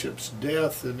Stephen Bishop's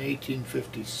death in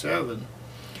 1857,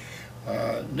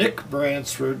 Nick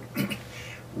Bransford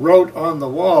wrote on the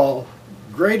wall,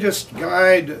 "Greatest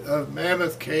guide of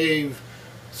Mammoth Cave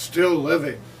still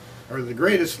living," or the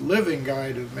greatest living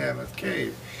guide of Mammoth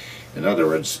Cave. In other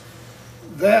words,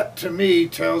 that to me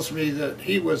tells me that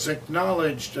he was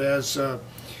acknowledged as a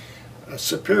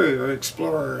superior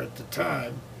explorer at the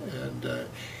time, and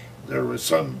there was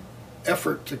some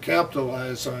effort to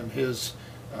capitalize on his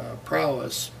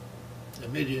prowess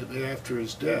immediately after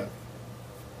his death.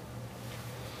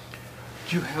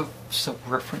 Do you have some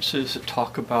references that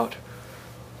talk about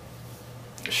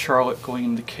Charlotte going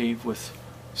in the cave with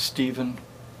Stephen?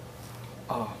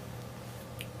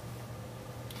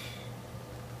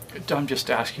 I'm just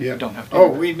asking. Yeah. You don't have to. Oh,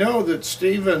 we know that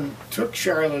Stephen took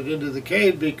Charlotte into the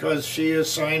cave because she has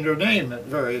signed her name at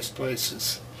various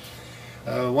places.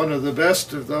 One of the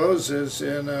best of those is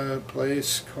in a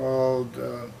place called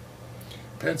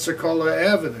Pensacola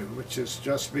Avenue, which is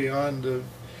just beyond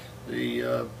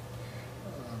the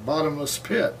bottomless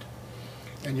pit.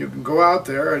 And you can go out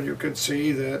there and you can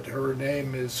see that her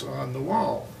name is on the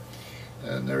wall.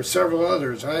 And there are several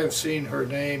others. I have seen her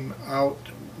name out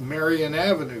Marion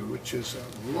Avenue, which is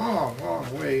a long,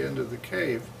 long way into the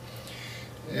cave.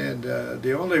 And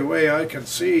the only way I can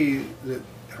see that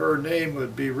her name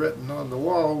would be written on the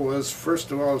wall was,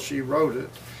 first of all, she wrote it,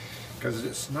 because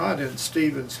it's not in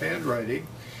Stephen's handwriting.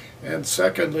 And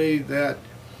secondly, that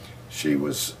she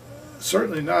was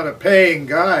certainly not a paying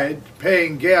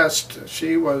guest.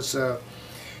 She was,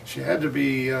 she had to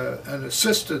be an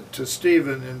assistant to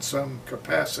Stephen in some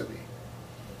capacity.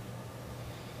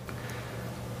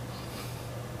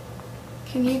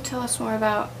 Can you tell us more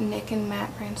about Nick and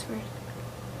Matt Bransford?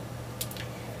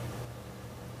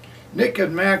 Nick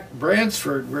and Matt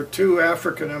Bransford were two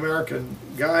African-American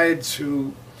guides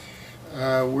who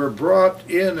were brought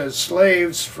in as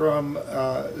slaves from,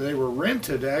 they were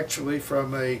rented actually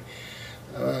from a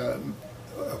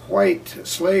white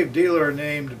slave dealer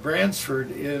named Bransford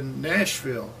in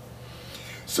Nashville.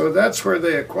 So that's where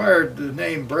they acquired the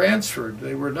name Bransford.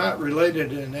 They were not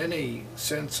related in any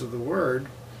sense of the word,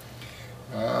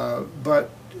 but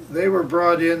they were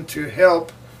brought in to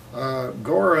help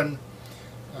Goran,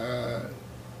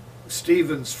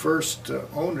 Stephen's first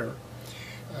owner,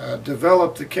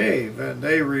 develop the cave, and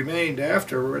they remained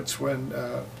afterwards when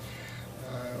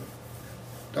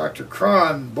Dr.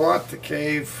 Cron bought the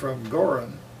cave from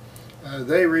Goran.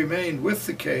 They remained with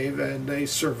the cave, and they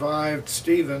survived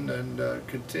Stephen and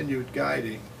continued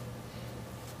guiding.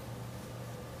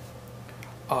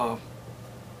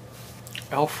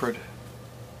 Alfred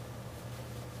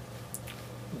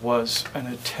was an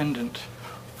attendant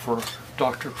for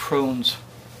Dr. Crone's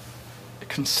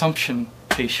consumption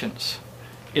patients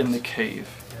in the cave.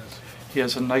 Yes. He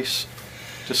has a nice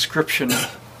description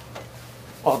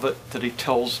of it that he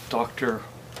tells Dr.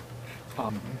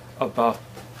 About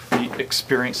the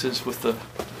experiences with the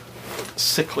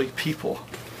sickly people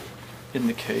in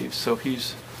the cave. So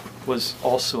was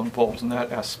also involved in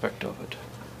that aspect of it.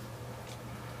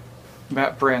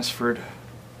 Matt Bransford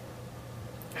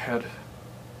had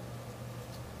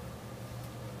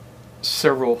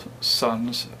several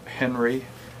sons, Henry,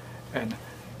 and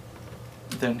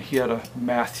then he had a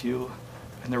Matthew,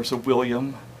 and there was a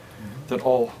William, that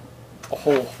a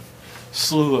whole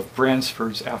slew of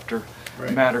Bransfords after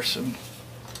Right. Matterson.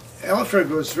 Alfred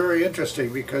was very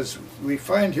interesting because we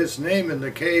find his name in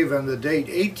the cave on the date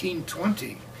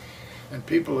 1820, and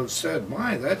people have said,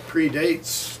 "My, that predates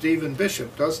Stephen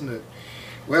Bishop, doesn't it?"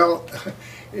 Well,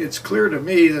 it's clear to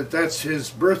me that that's his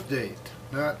birth date,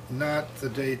 not the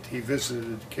date he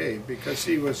visited the cave, because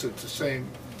he was at the same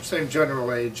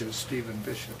general age as Stephen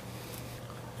Bishop.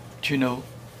 Do you know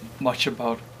much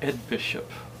about Ed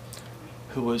Bishop,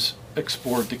 who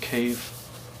explored the cave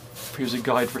He was a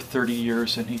guide for 30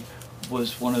 years, and he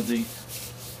was one of the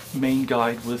main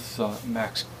guide with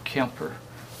Max Kemper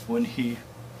when he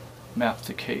mapped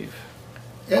the cave.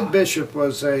 Ed Bishop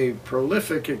was a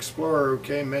prolific explorer who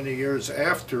came many years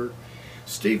after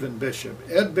Stephen Bishop.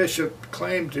 Ed Bishop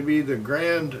claimed to be the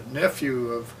grand-nephew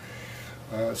of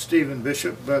Stephen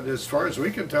Bishop, but as far as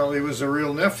we can tell, he was a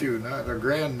real nephew, not a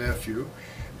grandnephew.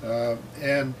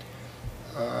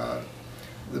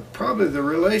 Probably the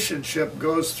relationship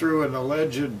goes through an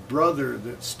alleged brother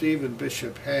that Stephen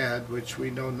Bishop had, which we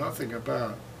know nothing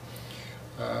about.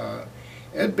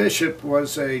 Ed Bishop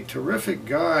was a terrific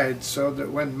guide, so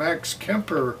that when Max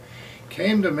Kemper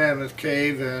came to Mammoth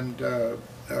Cave and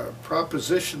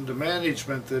propositioned to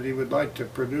management that he would like to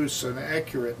produce an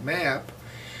accurate map,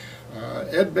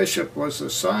 Ed Bishop was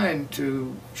assigned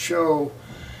to show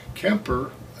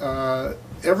Kemper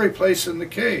every place in the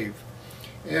cave.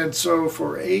 And so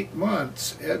for 8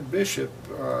 months, Ed Bishop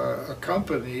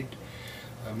accompanied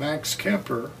Max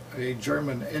Kemper, a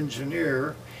German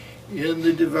engineer, in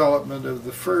the development of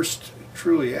the first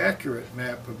truly accurate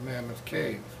map of Mammoth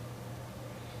Cave.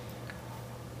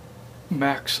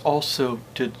 Max also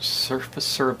did surface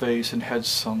surveys and had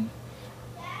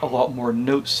a lot more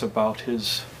notes about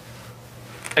his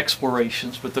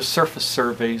explorations, but the surface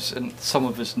surveys and some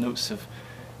of his notes have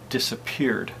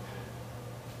disappeared.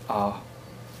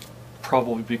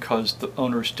 Probably because the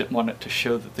owners didn't want it to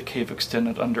show that the cave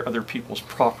extended under other people's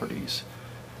properties.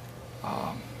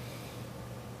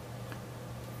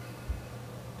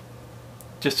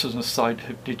 Just as an aside,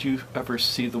 did you ever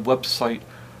see the website?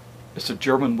 It's a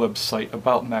German website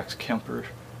about Max Kemper.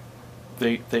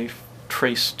 They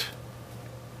traced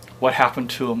what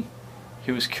happened to him.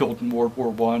 He was killed in World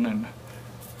War I,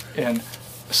 and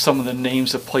some of the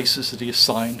names of places that he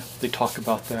assigned, they talk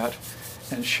about that,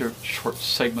 and short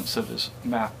segments of his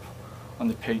map on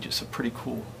the page. It's pretty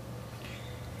cool.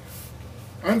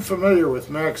 I'm familiar with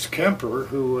Max Kemper,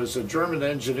 who was a German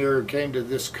engineer who came to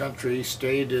this country,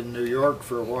 stayed in New York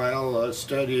for a while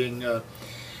studying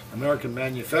American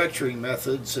manufacturing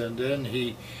methods, and then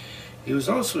he was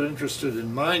also interested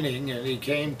in mining, and he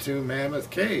came to Mammoth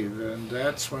Cave, and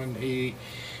that's when he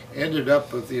ended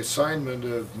up with the assignment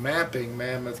of mapping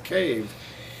Mammoth Cave.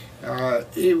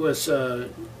 He was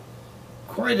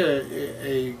quite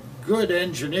a good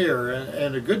engineer,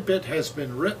 and a good bit has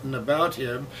been written about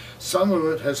him. Some of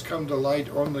it has come to light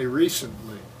only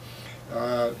recently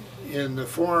in the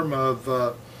form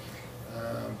of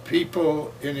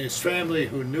people in his family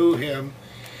who knew him.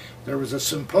 There was a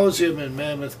symposium in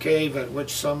Mammoth Cave at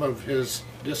which some of his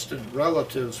distant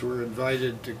relatives were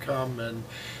invited to come and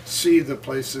see the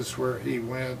places where he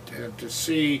went and to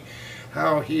see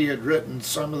how he had written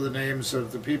some of the names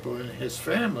of the people in his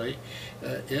family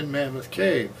in Mammoth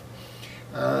Cave.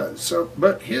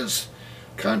 But his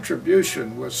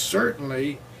contribution was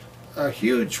certainly a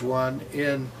huge one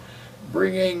in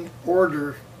bringing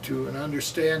order to an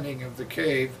understanding of the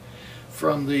cave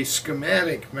from the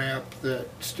schematic map that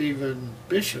Stephen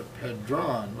Bishop had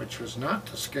drawn, which was not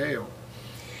to scale.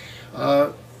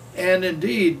 And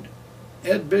indeed,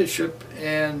 Ed Bishop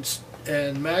and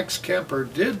Max Kemper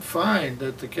did find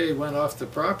that the cave went off the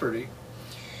property.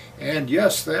 And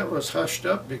yes, that was hushed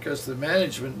up because the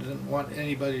management didn't want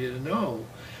anybody to know.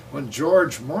 When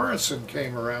George Morrison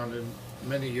came around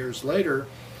many years later,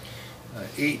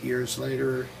 8 years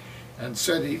later, and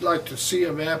said he'd like to see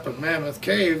a map of Mammoth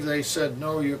Cave, they said,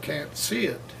 no, you can't see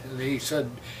it. And he said,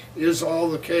 is all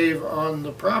the cave on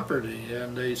the property?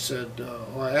 And they said,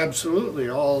 well, absolutely,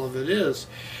 all of it is.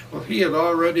 Well, he had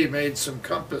already made some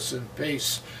compass and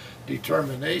pace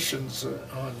determinations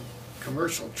on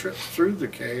commercial trips through the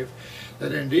cave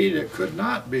that indeed it could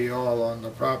not be all on the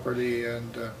property,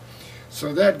 and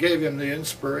so that gave him the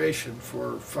inspiration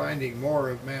for finding more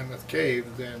of Mammoth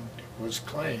Cave than was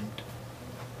claimed.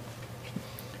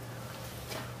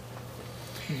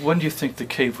 When do you think the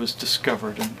cave was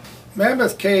discovered?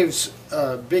 Mammoth Cave's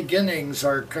beginnings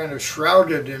are kind of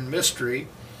shrouded in mystery.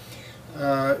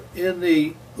 In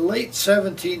the late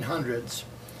 1700s,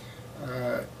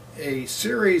 a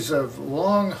series of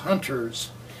long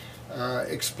hunters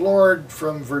explored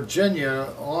from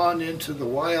Virginia on into the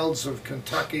wilds of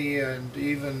Kentucky and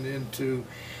even into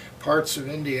parts of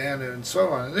Indiana and so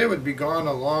on. And they would be gone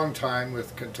a long time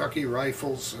with Kentucky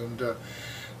rifles and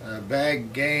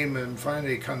bag game and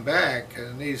finally come back.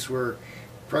 And these were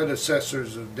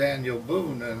predecessors of Daniel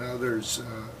Boone and others,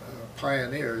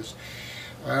 pioneers.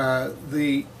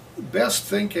 The best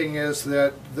thinking is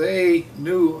that they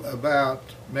knew about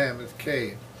Mammoth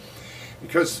Cave,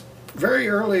 because very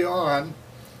early on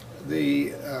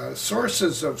the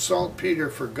sources of saltpeter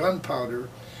for gunpowder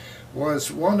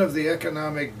was one of the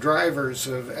economic drivers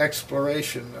of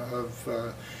exploration of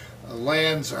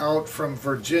lands out from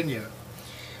Virginia.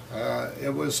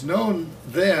 It was known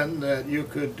then that you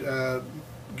could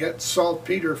get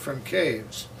saltpeter from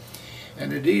caves.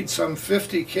 And indeed, some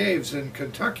 50 caves in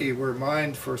Kentucky were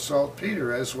mined for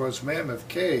saltpeter, as was Mammoth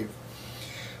Cave.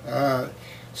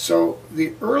 So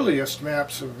the earliest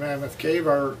maps of Mammoth Cave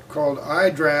are called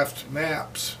eye-draft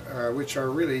maps, which are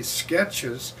really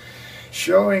sketches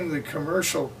showing the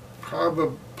commercial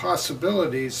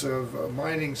possibilities of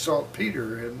mining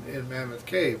saltpeter in Mammoth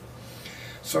Cave.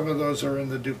 Some of those are in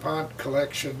the DuPont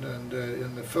collection and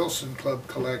in the Filson Club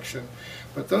collection,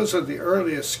 but those are the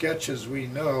earliest sketches we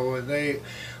know, and they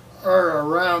are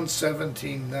around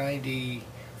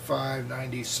 1795,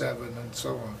 97, and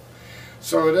so on.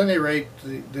 So at any rate,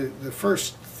 the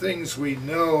first things we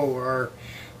know are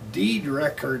deed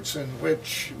records in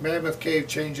which Mammoth Cave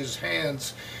changes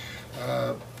hands,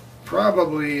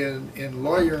 probably in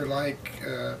lawyer-like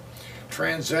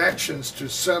transactions to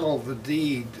settle the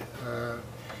deed,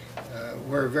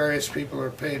 where various people are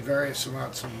paid various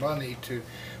amounts of money to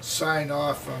sign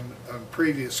off on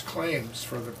previous claims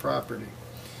for the property.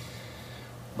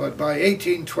 But by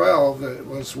 1812, it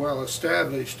was well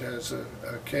established as a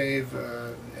cave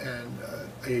and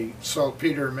a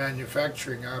saltpeter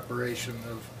manufacturing operation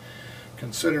of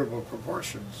considerable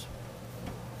proportions.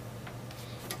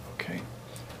 Okay.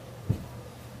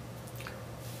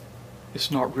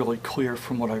 It's not really clear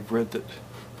from what I've read that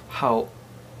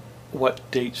what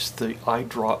dates the eye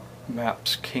drop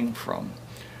maps came from.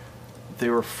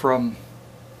 They're from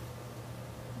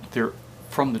the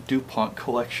DuPont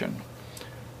collection,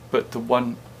 but the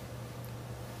one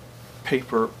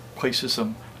paper places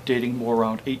them dating more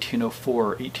around 1804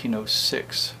 or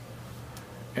 1806,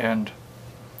 and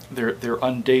they're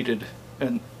undated,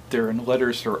 and they're in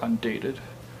letters that are undated.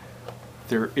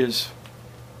 There is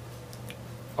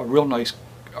a real nice,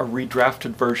 a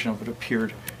redrafted version of it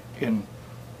appeared in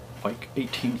like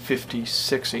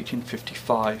 1856,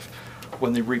 1855,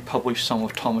 when they republished some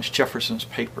of Thomas Jefferson's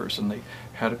papers, and they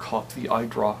had a copy of the eye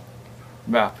draw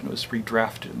map, and it was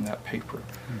redrafted in that paper,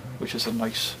 which is a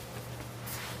nice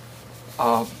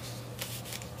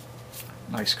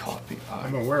nice copy.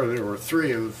 I'm aware there were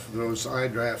 3 of those eye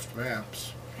draft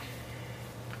maps.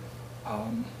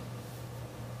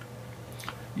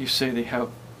 You say they have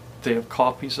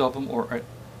copies of them, or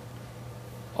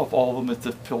of all of them at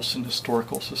the Filson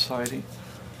Historical Society?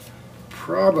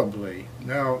 Probably.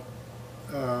 Now,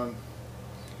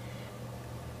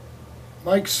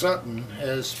 Mike Sutton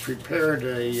has prepared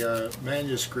a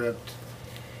manuscript,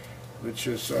 which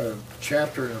is a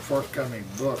chapter in a forthcoming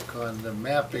book on the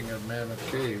mapping of Mammoth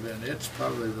Cave, and it's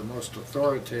probably the most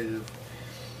authoritative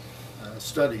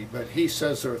study. But he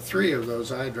says there are 3 of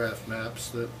those eye draft maps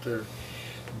that their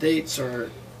dates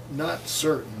are not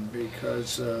certain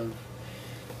because of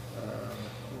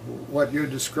what you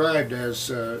described as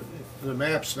the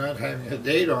maps not having a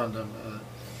date on them.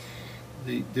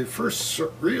 The first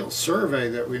real survey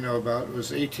that we know about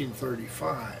was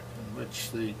 1835, in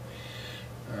which the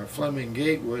Fleming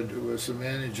Gatewood, who was the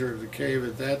manager of the cave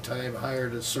at that time,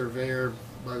 hired a surveyor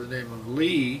by the name of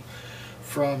Lee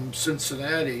from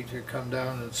Cincinnati to come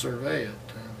down and survey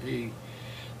it. And he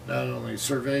not only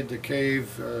surveyed the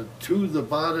cave to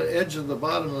the edge of the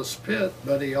bottomless pit,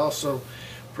 but he also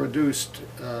produced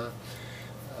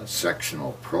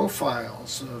sectional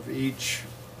profiles of each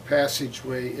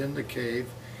passageway in the cave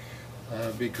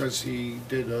because he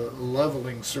did a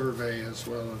leveling survey as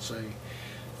well as a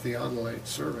theodolite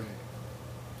survey.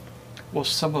 Well,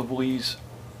 some of Lee's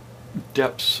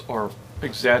depths are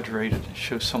exaggerated and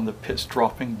show some of the pits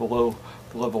dropping below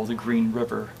the level of the Green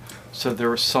River. So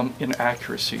there are some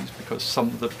inaccuracies because some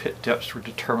of the pit depths were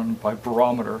determined by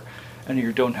barometer, and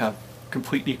you don't have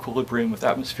complete equilibrium with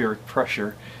atmospheric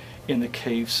pressure in the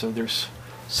cave, so there's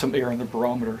some error in the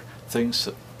barometer things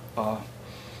that,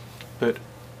 but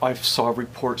I saw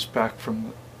reports back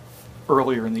from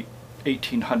earlier in the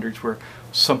 1800s where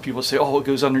some people say, oh, it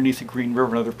goes underneath the Green River,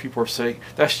 and other people are saying,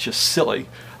 that's just silly.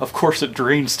 Of course it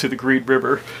drains to the Green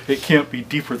River. It can't be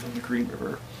deeper than the Green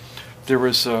River. There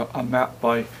was a map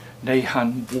by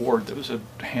Nahon Ward that was a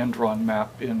hand-drawn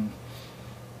map in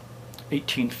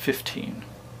 1815.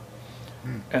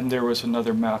 And there was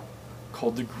another map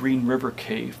called the Green River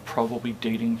Cave, probably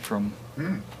dating from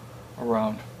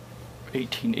around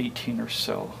 1818 or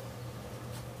so.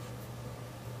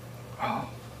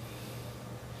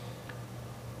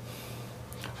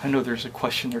 I know there's a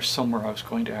question there somewhere I was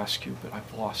going to ask you, but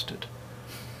I've lost it.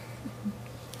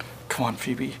 Come on,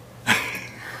 Phoebe.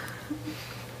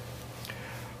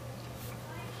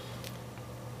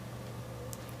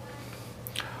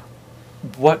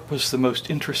 what was the most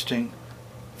interesting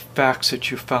facts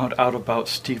that you found out about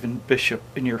Stephen Bishop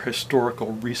in your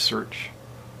historical research?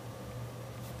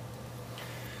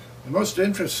 The most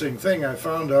interesting thing I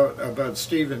found out about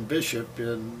Stephen Bishop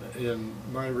in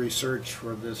my research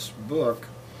for this book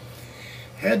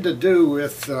had to do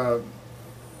with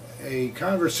a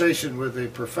conversation with a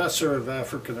professor of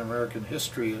African American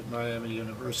history at Miami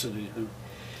University who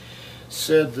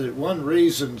said that one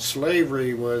reason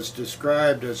slavery was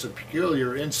described as a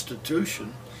peculiar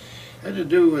institution had to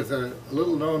do with a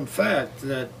little-known fact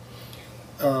that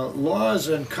laws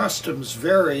and customs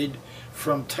varied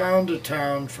from town to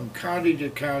town, from county to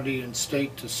county, and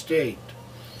state to state.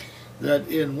 That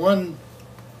in one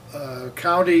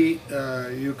county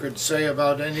you could say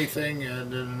about anything,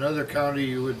 and in another county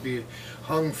you would be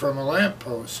hung from a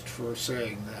lamppost for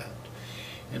saying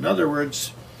that. In other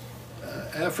words,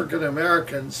 African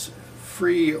Americans,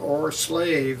 free or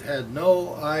slave, had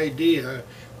no idea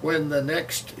when the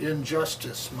next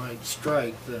injustice might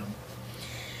strike them.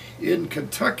 In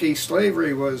Kentucky,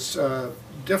 slavery was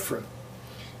different.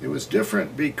 It was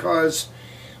different because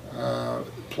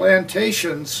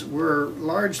plantations were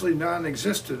largely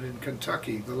non-existent in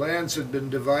Kentucky. The lands had been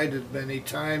divided many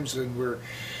times and were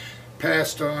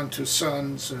passed on to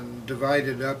sons and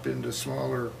divided up into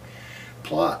smaller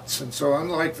plots. And so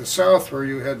unlike the South, where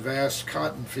you had vast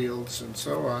cotton fields and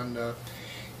so on,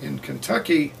 in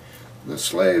Kentucky the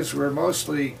slaves were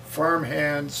mostly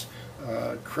farmhands,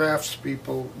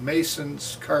 craftspeople,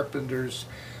 masons, carpenters,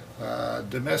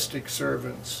 domestic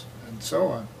servants, and so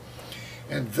on.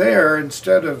 And there,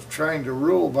 instead of trying to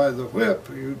rule by the whip,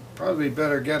 you'd probably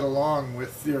better get along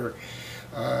with your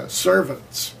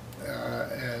servants.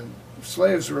 And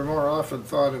slaves were more often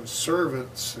thought of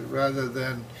servants rather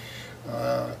than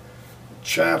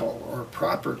chattel or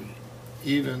property,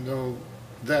 even though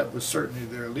that was certainly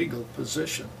their legal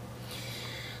position.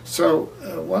 So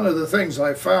one of the things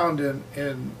I found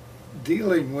in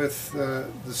dealing with the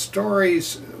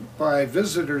stories by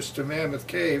visitors to Mammoth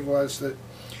Cave was that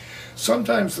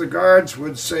sometimes the guards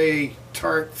would say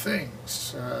tart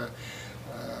things.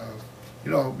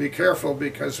 You know, be careful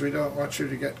because we don't want you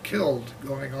to get killed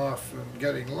going off and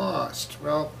getting lost.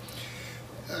 Well,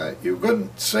 you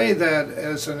couldn't say that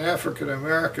as an African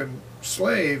American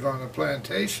slave on a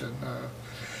plantation.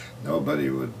 Nobody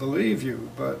would believe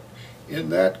you, but in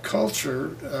that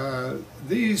culture,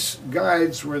 these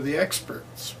guides were the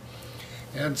experts.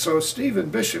 And so Stephen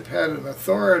Bishop had an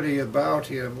authority about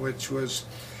him which was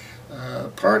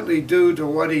partly due to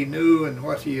what he knew and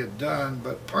what he had done,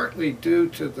 but partly due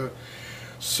to the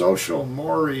social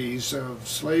mores of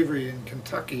slavery in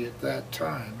Kentucky at that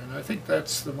time. And I think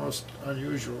that's the most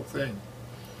unusual thing.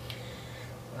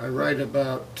 I write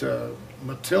about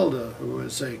Matilda, who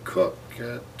was a cook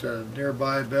at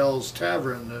nearby Bell's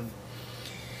Tavern, and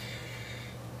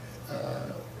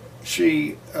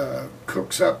she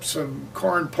cooks up some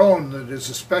corn pone that is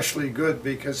especially good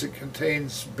because it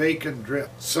contains bacon drip.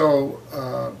 So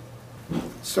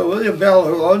William Bell,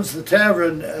 who owns the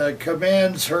tavern,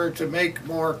 commands her to make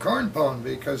more corn pone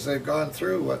because they've gone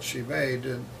through what she made,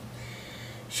 and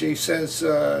she says,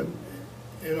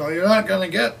 you know, you're not going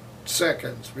to get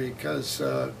seconds because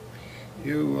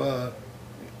you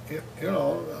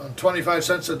know, on 25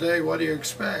 cents a day, what do you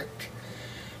expect?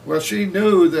 Well, she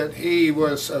knew that he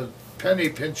was a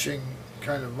penny-pinching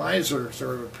kind of miser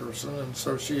sort of person, and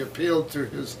so she appealed to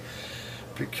his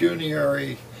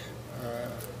pecuniary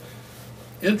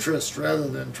interest rather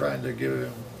than trying to give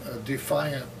him a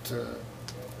defiant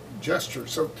gesture.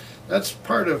 So that's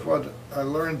part of what I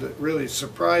learned that really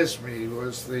surprised me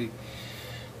was the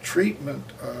treatment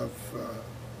of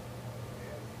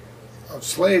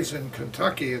slaves in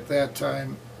Kentucky at that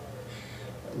time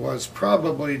was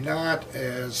probably not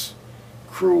as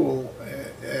cruel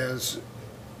as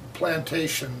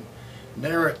plantation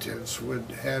narratives would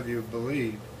have you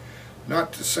believe.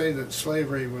 Not to say that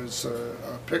slavery was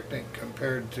a picnic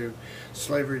compared to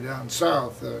slavery down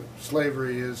south.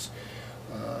 Slavery is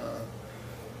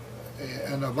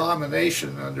an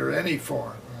abomination under any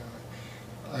form.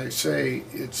 I say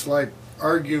it's like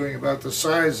arguing about the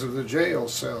size of the jail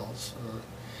cells.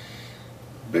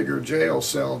 Bigger jail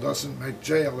cell doesn't make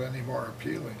jail any more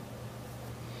appealing.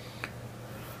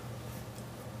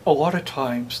 A lot of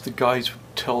times the guys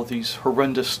would tell these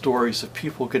horrendous stories of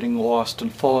people getting lost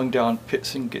and falling down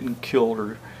pits and getting killed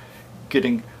or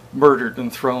getting murdered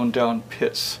and thrown down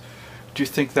pits. Do you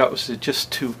think that was just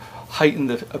to heighten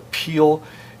the appeal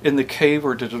in the cave,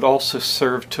 or did it also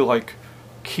serve to like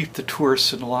keep the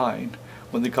tourists in line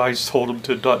when the guys told them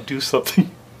to not do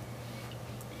something?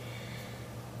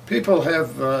 People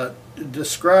have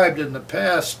described in the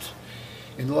past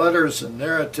in letters and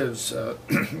narratives,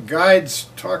 guides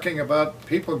talking about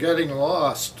people getting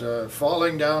lost,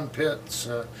 falling down pits,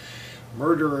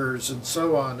 murderers, and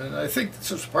so on. And I think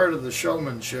this is part of the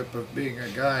showmanship of being a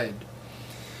guide.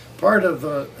 Part of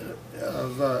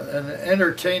an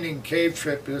entertaining cave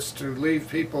trip is to leave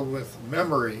people with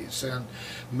memories, and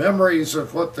memories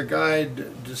of what the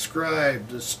guide described,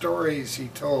 the stories he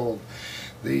told,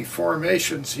 the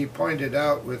formations he pointed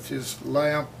out with his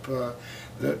lamp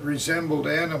that resembled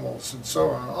animals, and so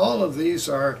on. All of these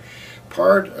are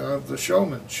part of the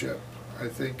showmanship, I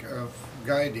think, of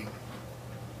guiding.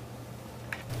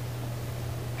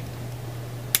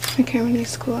 The camera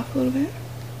needs to cool off a little bit.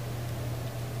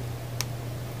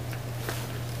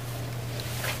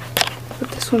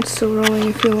 But this one's still rolling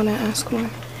if you want to ask more.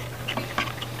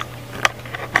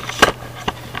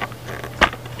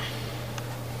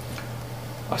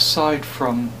 Aside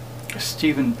from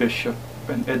Stephen Bishop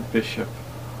and Ed Bishop,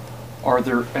 are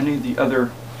there any of the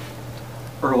other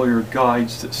earlier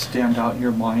guides that stand out in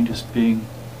your mind as being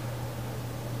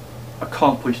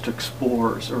accomplished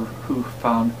explorers, or who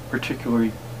found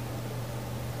particularly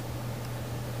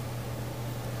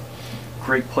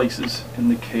great places in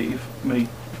the cave?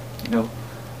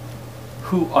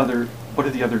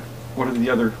 What are the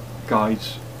other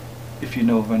guides, if you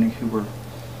know of any, who were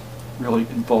really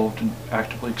involved in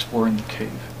actively exploring the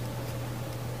cave?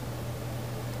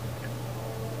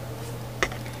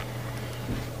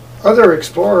 Other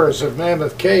explorers of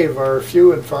Mammoth Cave are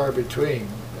few and far between.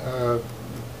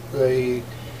 They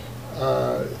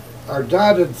are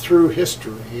dotted through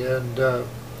history, and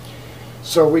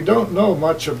so we don't know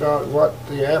much about what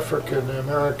the African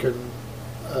American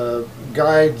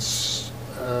guides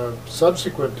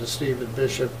subsequent to Stephen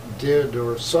Bishop did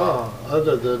or saw,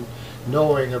 other than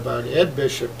knowing about Ed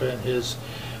Bishop and his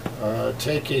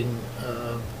taking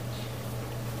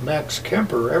Max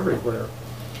Kemper everywhere.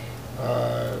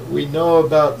 We know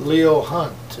about Leo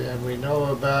Hunt, and we know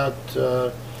about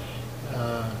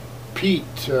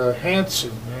Pete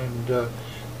Hansen, and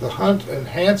the Hunt and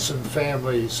Hansen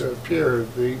families appear.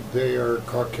 They are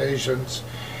Caucasians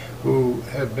who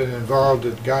had been involved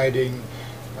in guiding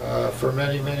for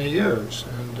many, many years.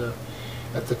 And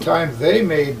at the time they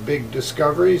made big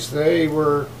discoveries, they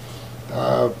were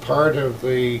part of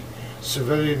the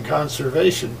Civilian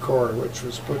Conservation Corps, which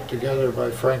was put together by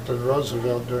Franklin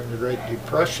Roosevelt during the Great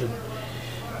Depression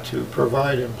to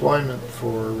provide employment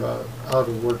for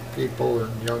out-of-work people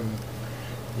and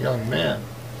young men.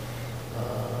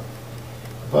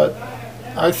 But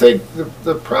I think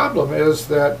the problem is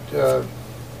that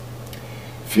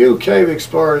few cave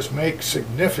explorers make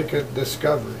significant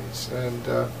discoveries, and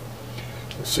the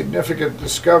significant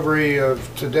discovery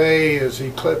of today is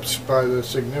eclipsed by the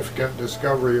significant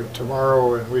discovery of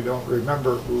tomorrow, and we don't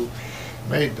remember who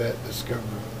made that discovery.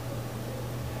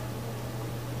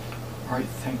 All right,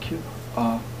 thank you.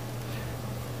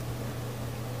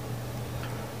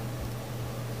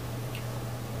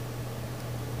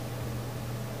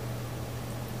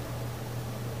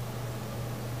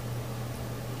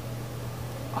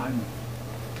 I'm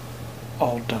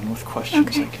all done with questions,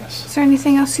 Okay. I guess. Is there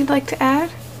anything else you'd like to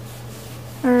add?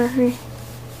 Or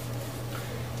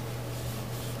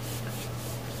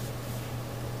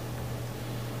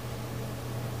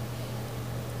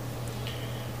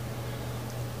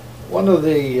One of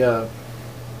the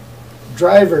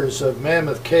drivers of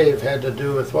Mammoth Cave had to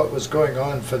do with what was going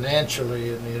on financially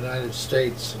in the United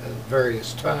States at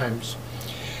various times.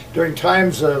 During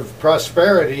times of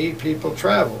prosperity, people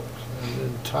traveled. And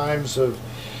in times of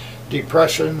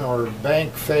depression or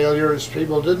bank failures,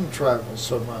 people didn't travel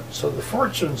so much. So the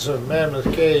fortunes of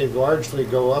Mammoth Cave largely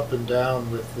go up and down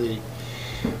with the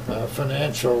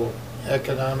financial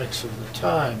economics of the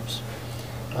times.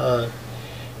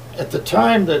 At the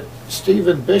time that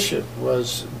Stephen Bishop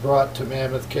was brought to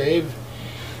Mammoth Cave,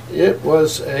 it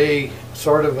was a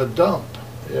sort of a dump.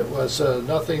 It was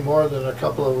nothing more than a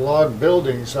couple of log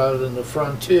buildings out in the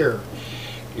frontier.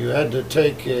 You had to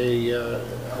take a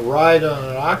ride on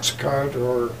an ox cart,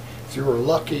 or if you were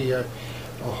lucky, a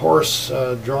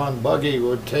horse-drawn buggy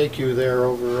would take you there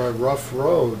over a rough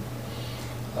road.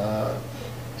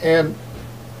 And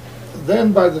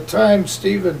then by the time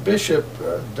Stephen Bishop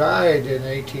died in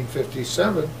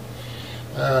 1857,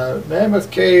 Mammoth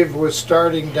Cave was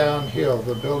starting downhill.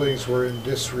 The buildings were in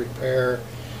disrepair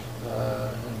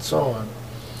and so on.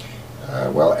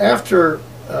 Well, after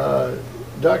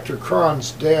Dr.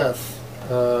 Cron's death,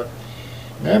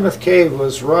 Mammoth Cave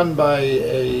was run by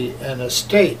an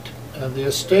estate, and the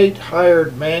estate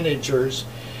hired managers,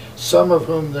 some of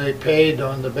whom they paid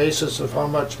on the basis of how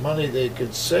much money they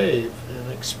could save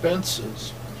in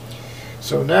expenses.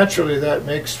 So naturally that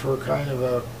makes for kind of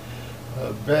a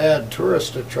bad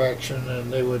tourist attraction,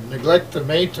 and they would neglect the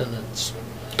maintenance.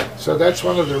 So that's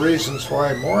one of the reasons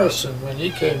why Morrison, when he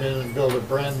came in and built a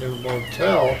brand new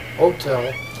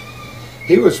hotel,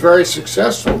 he was very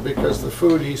successful because the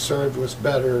food he served was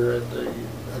better and the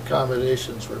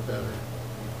accommodations were better.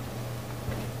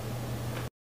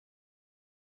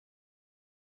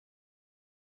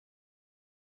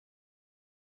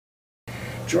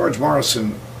 George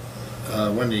Morrison,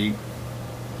 when he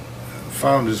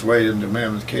found his way into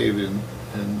Mammoth Cave in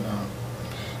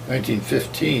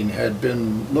 1915, had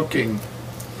been looking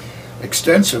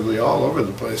extensively all over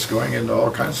the place, going into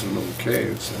all kinds of little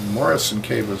caves, and Morrison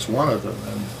Cave was one of them.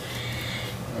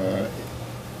 And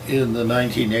in the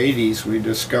 1980s we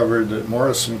discovered that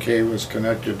Morrison Cave was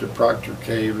connected to Proctor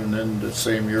Cave, and then the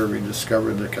same year we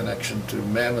discovered the connection to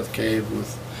Mammoth Cave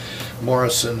with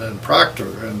Morrison and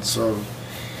Proctor. And so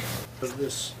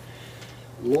this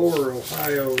lower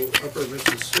Ohio, upper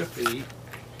Mississippi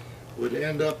would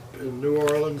end up in New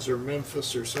Orleans or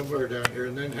Memphis or somewhere down here,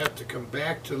 and then have to come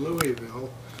back to Louisville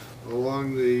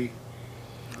along the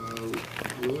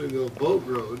Louisville Boat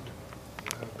Road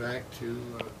back to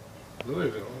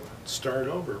Louisville and start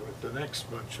over with the next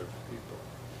bunch of people.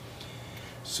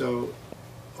 So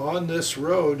on this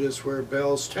road is where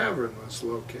Bell's Tavern was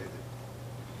located,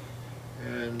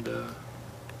 and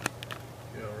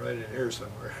you know, right in here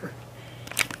somewhere.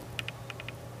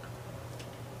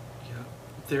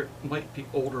 There might be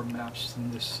older maps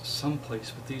than this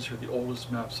someplace, but these are the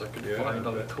oldest maps I could find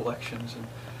on the collections. And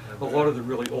a lot of the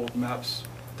really old maps,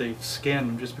 they scan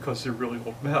them just because they're really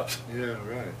old maps. Yeah,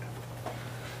 right.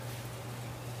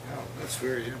 Wow, that's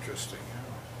very interesting.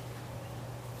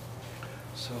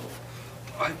 So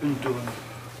I've been doing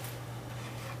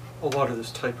a lot of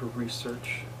this type of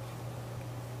research.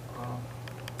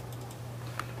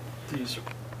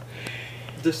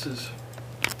 This is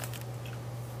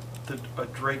a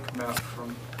Drake map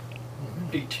from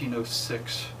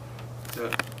 1806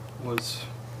 that was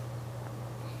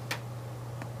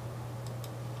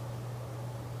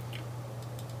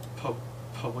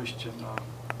published in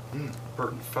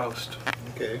Burton Faust.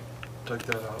 Okay. Dug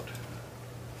that out.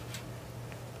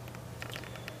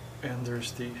 And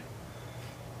there's the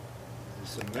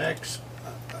Max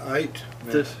Eight.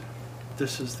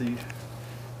 This is the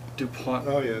DuPont.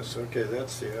 Oh yes, okay,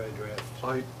 that's the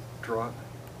I draft.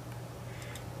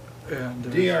 And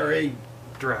DRA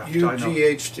draft.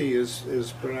 UGHT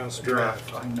is pronounced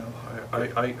draft. I know.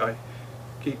 I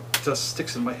it just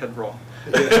sticks in my head wrong.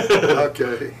 Yeah.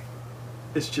 Okay.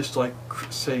 It's just like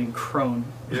saying crone.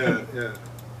 Yeah, yeah.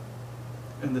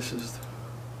 And this is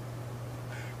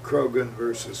Krogan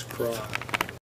versus Kron.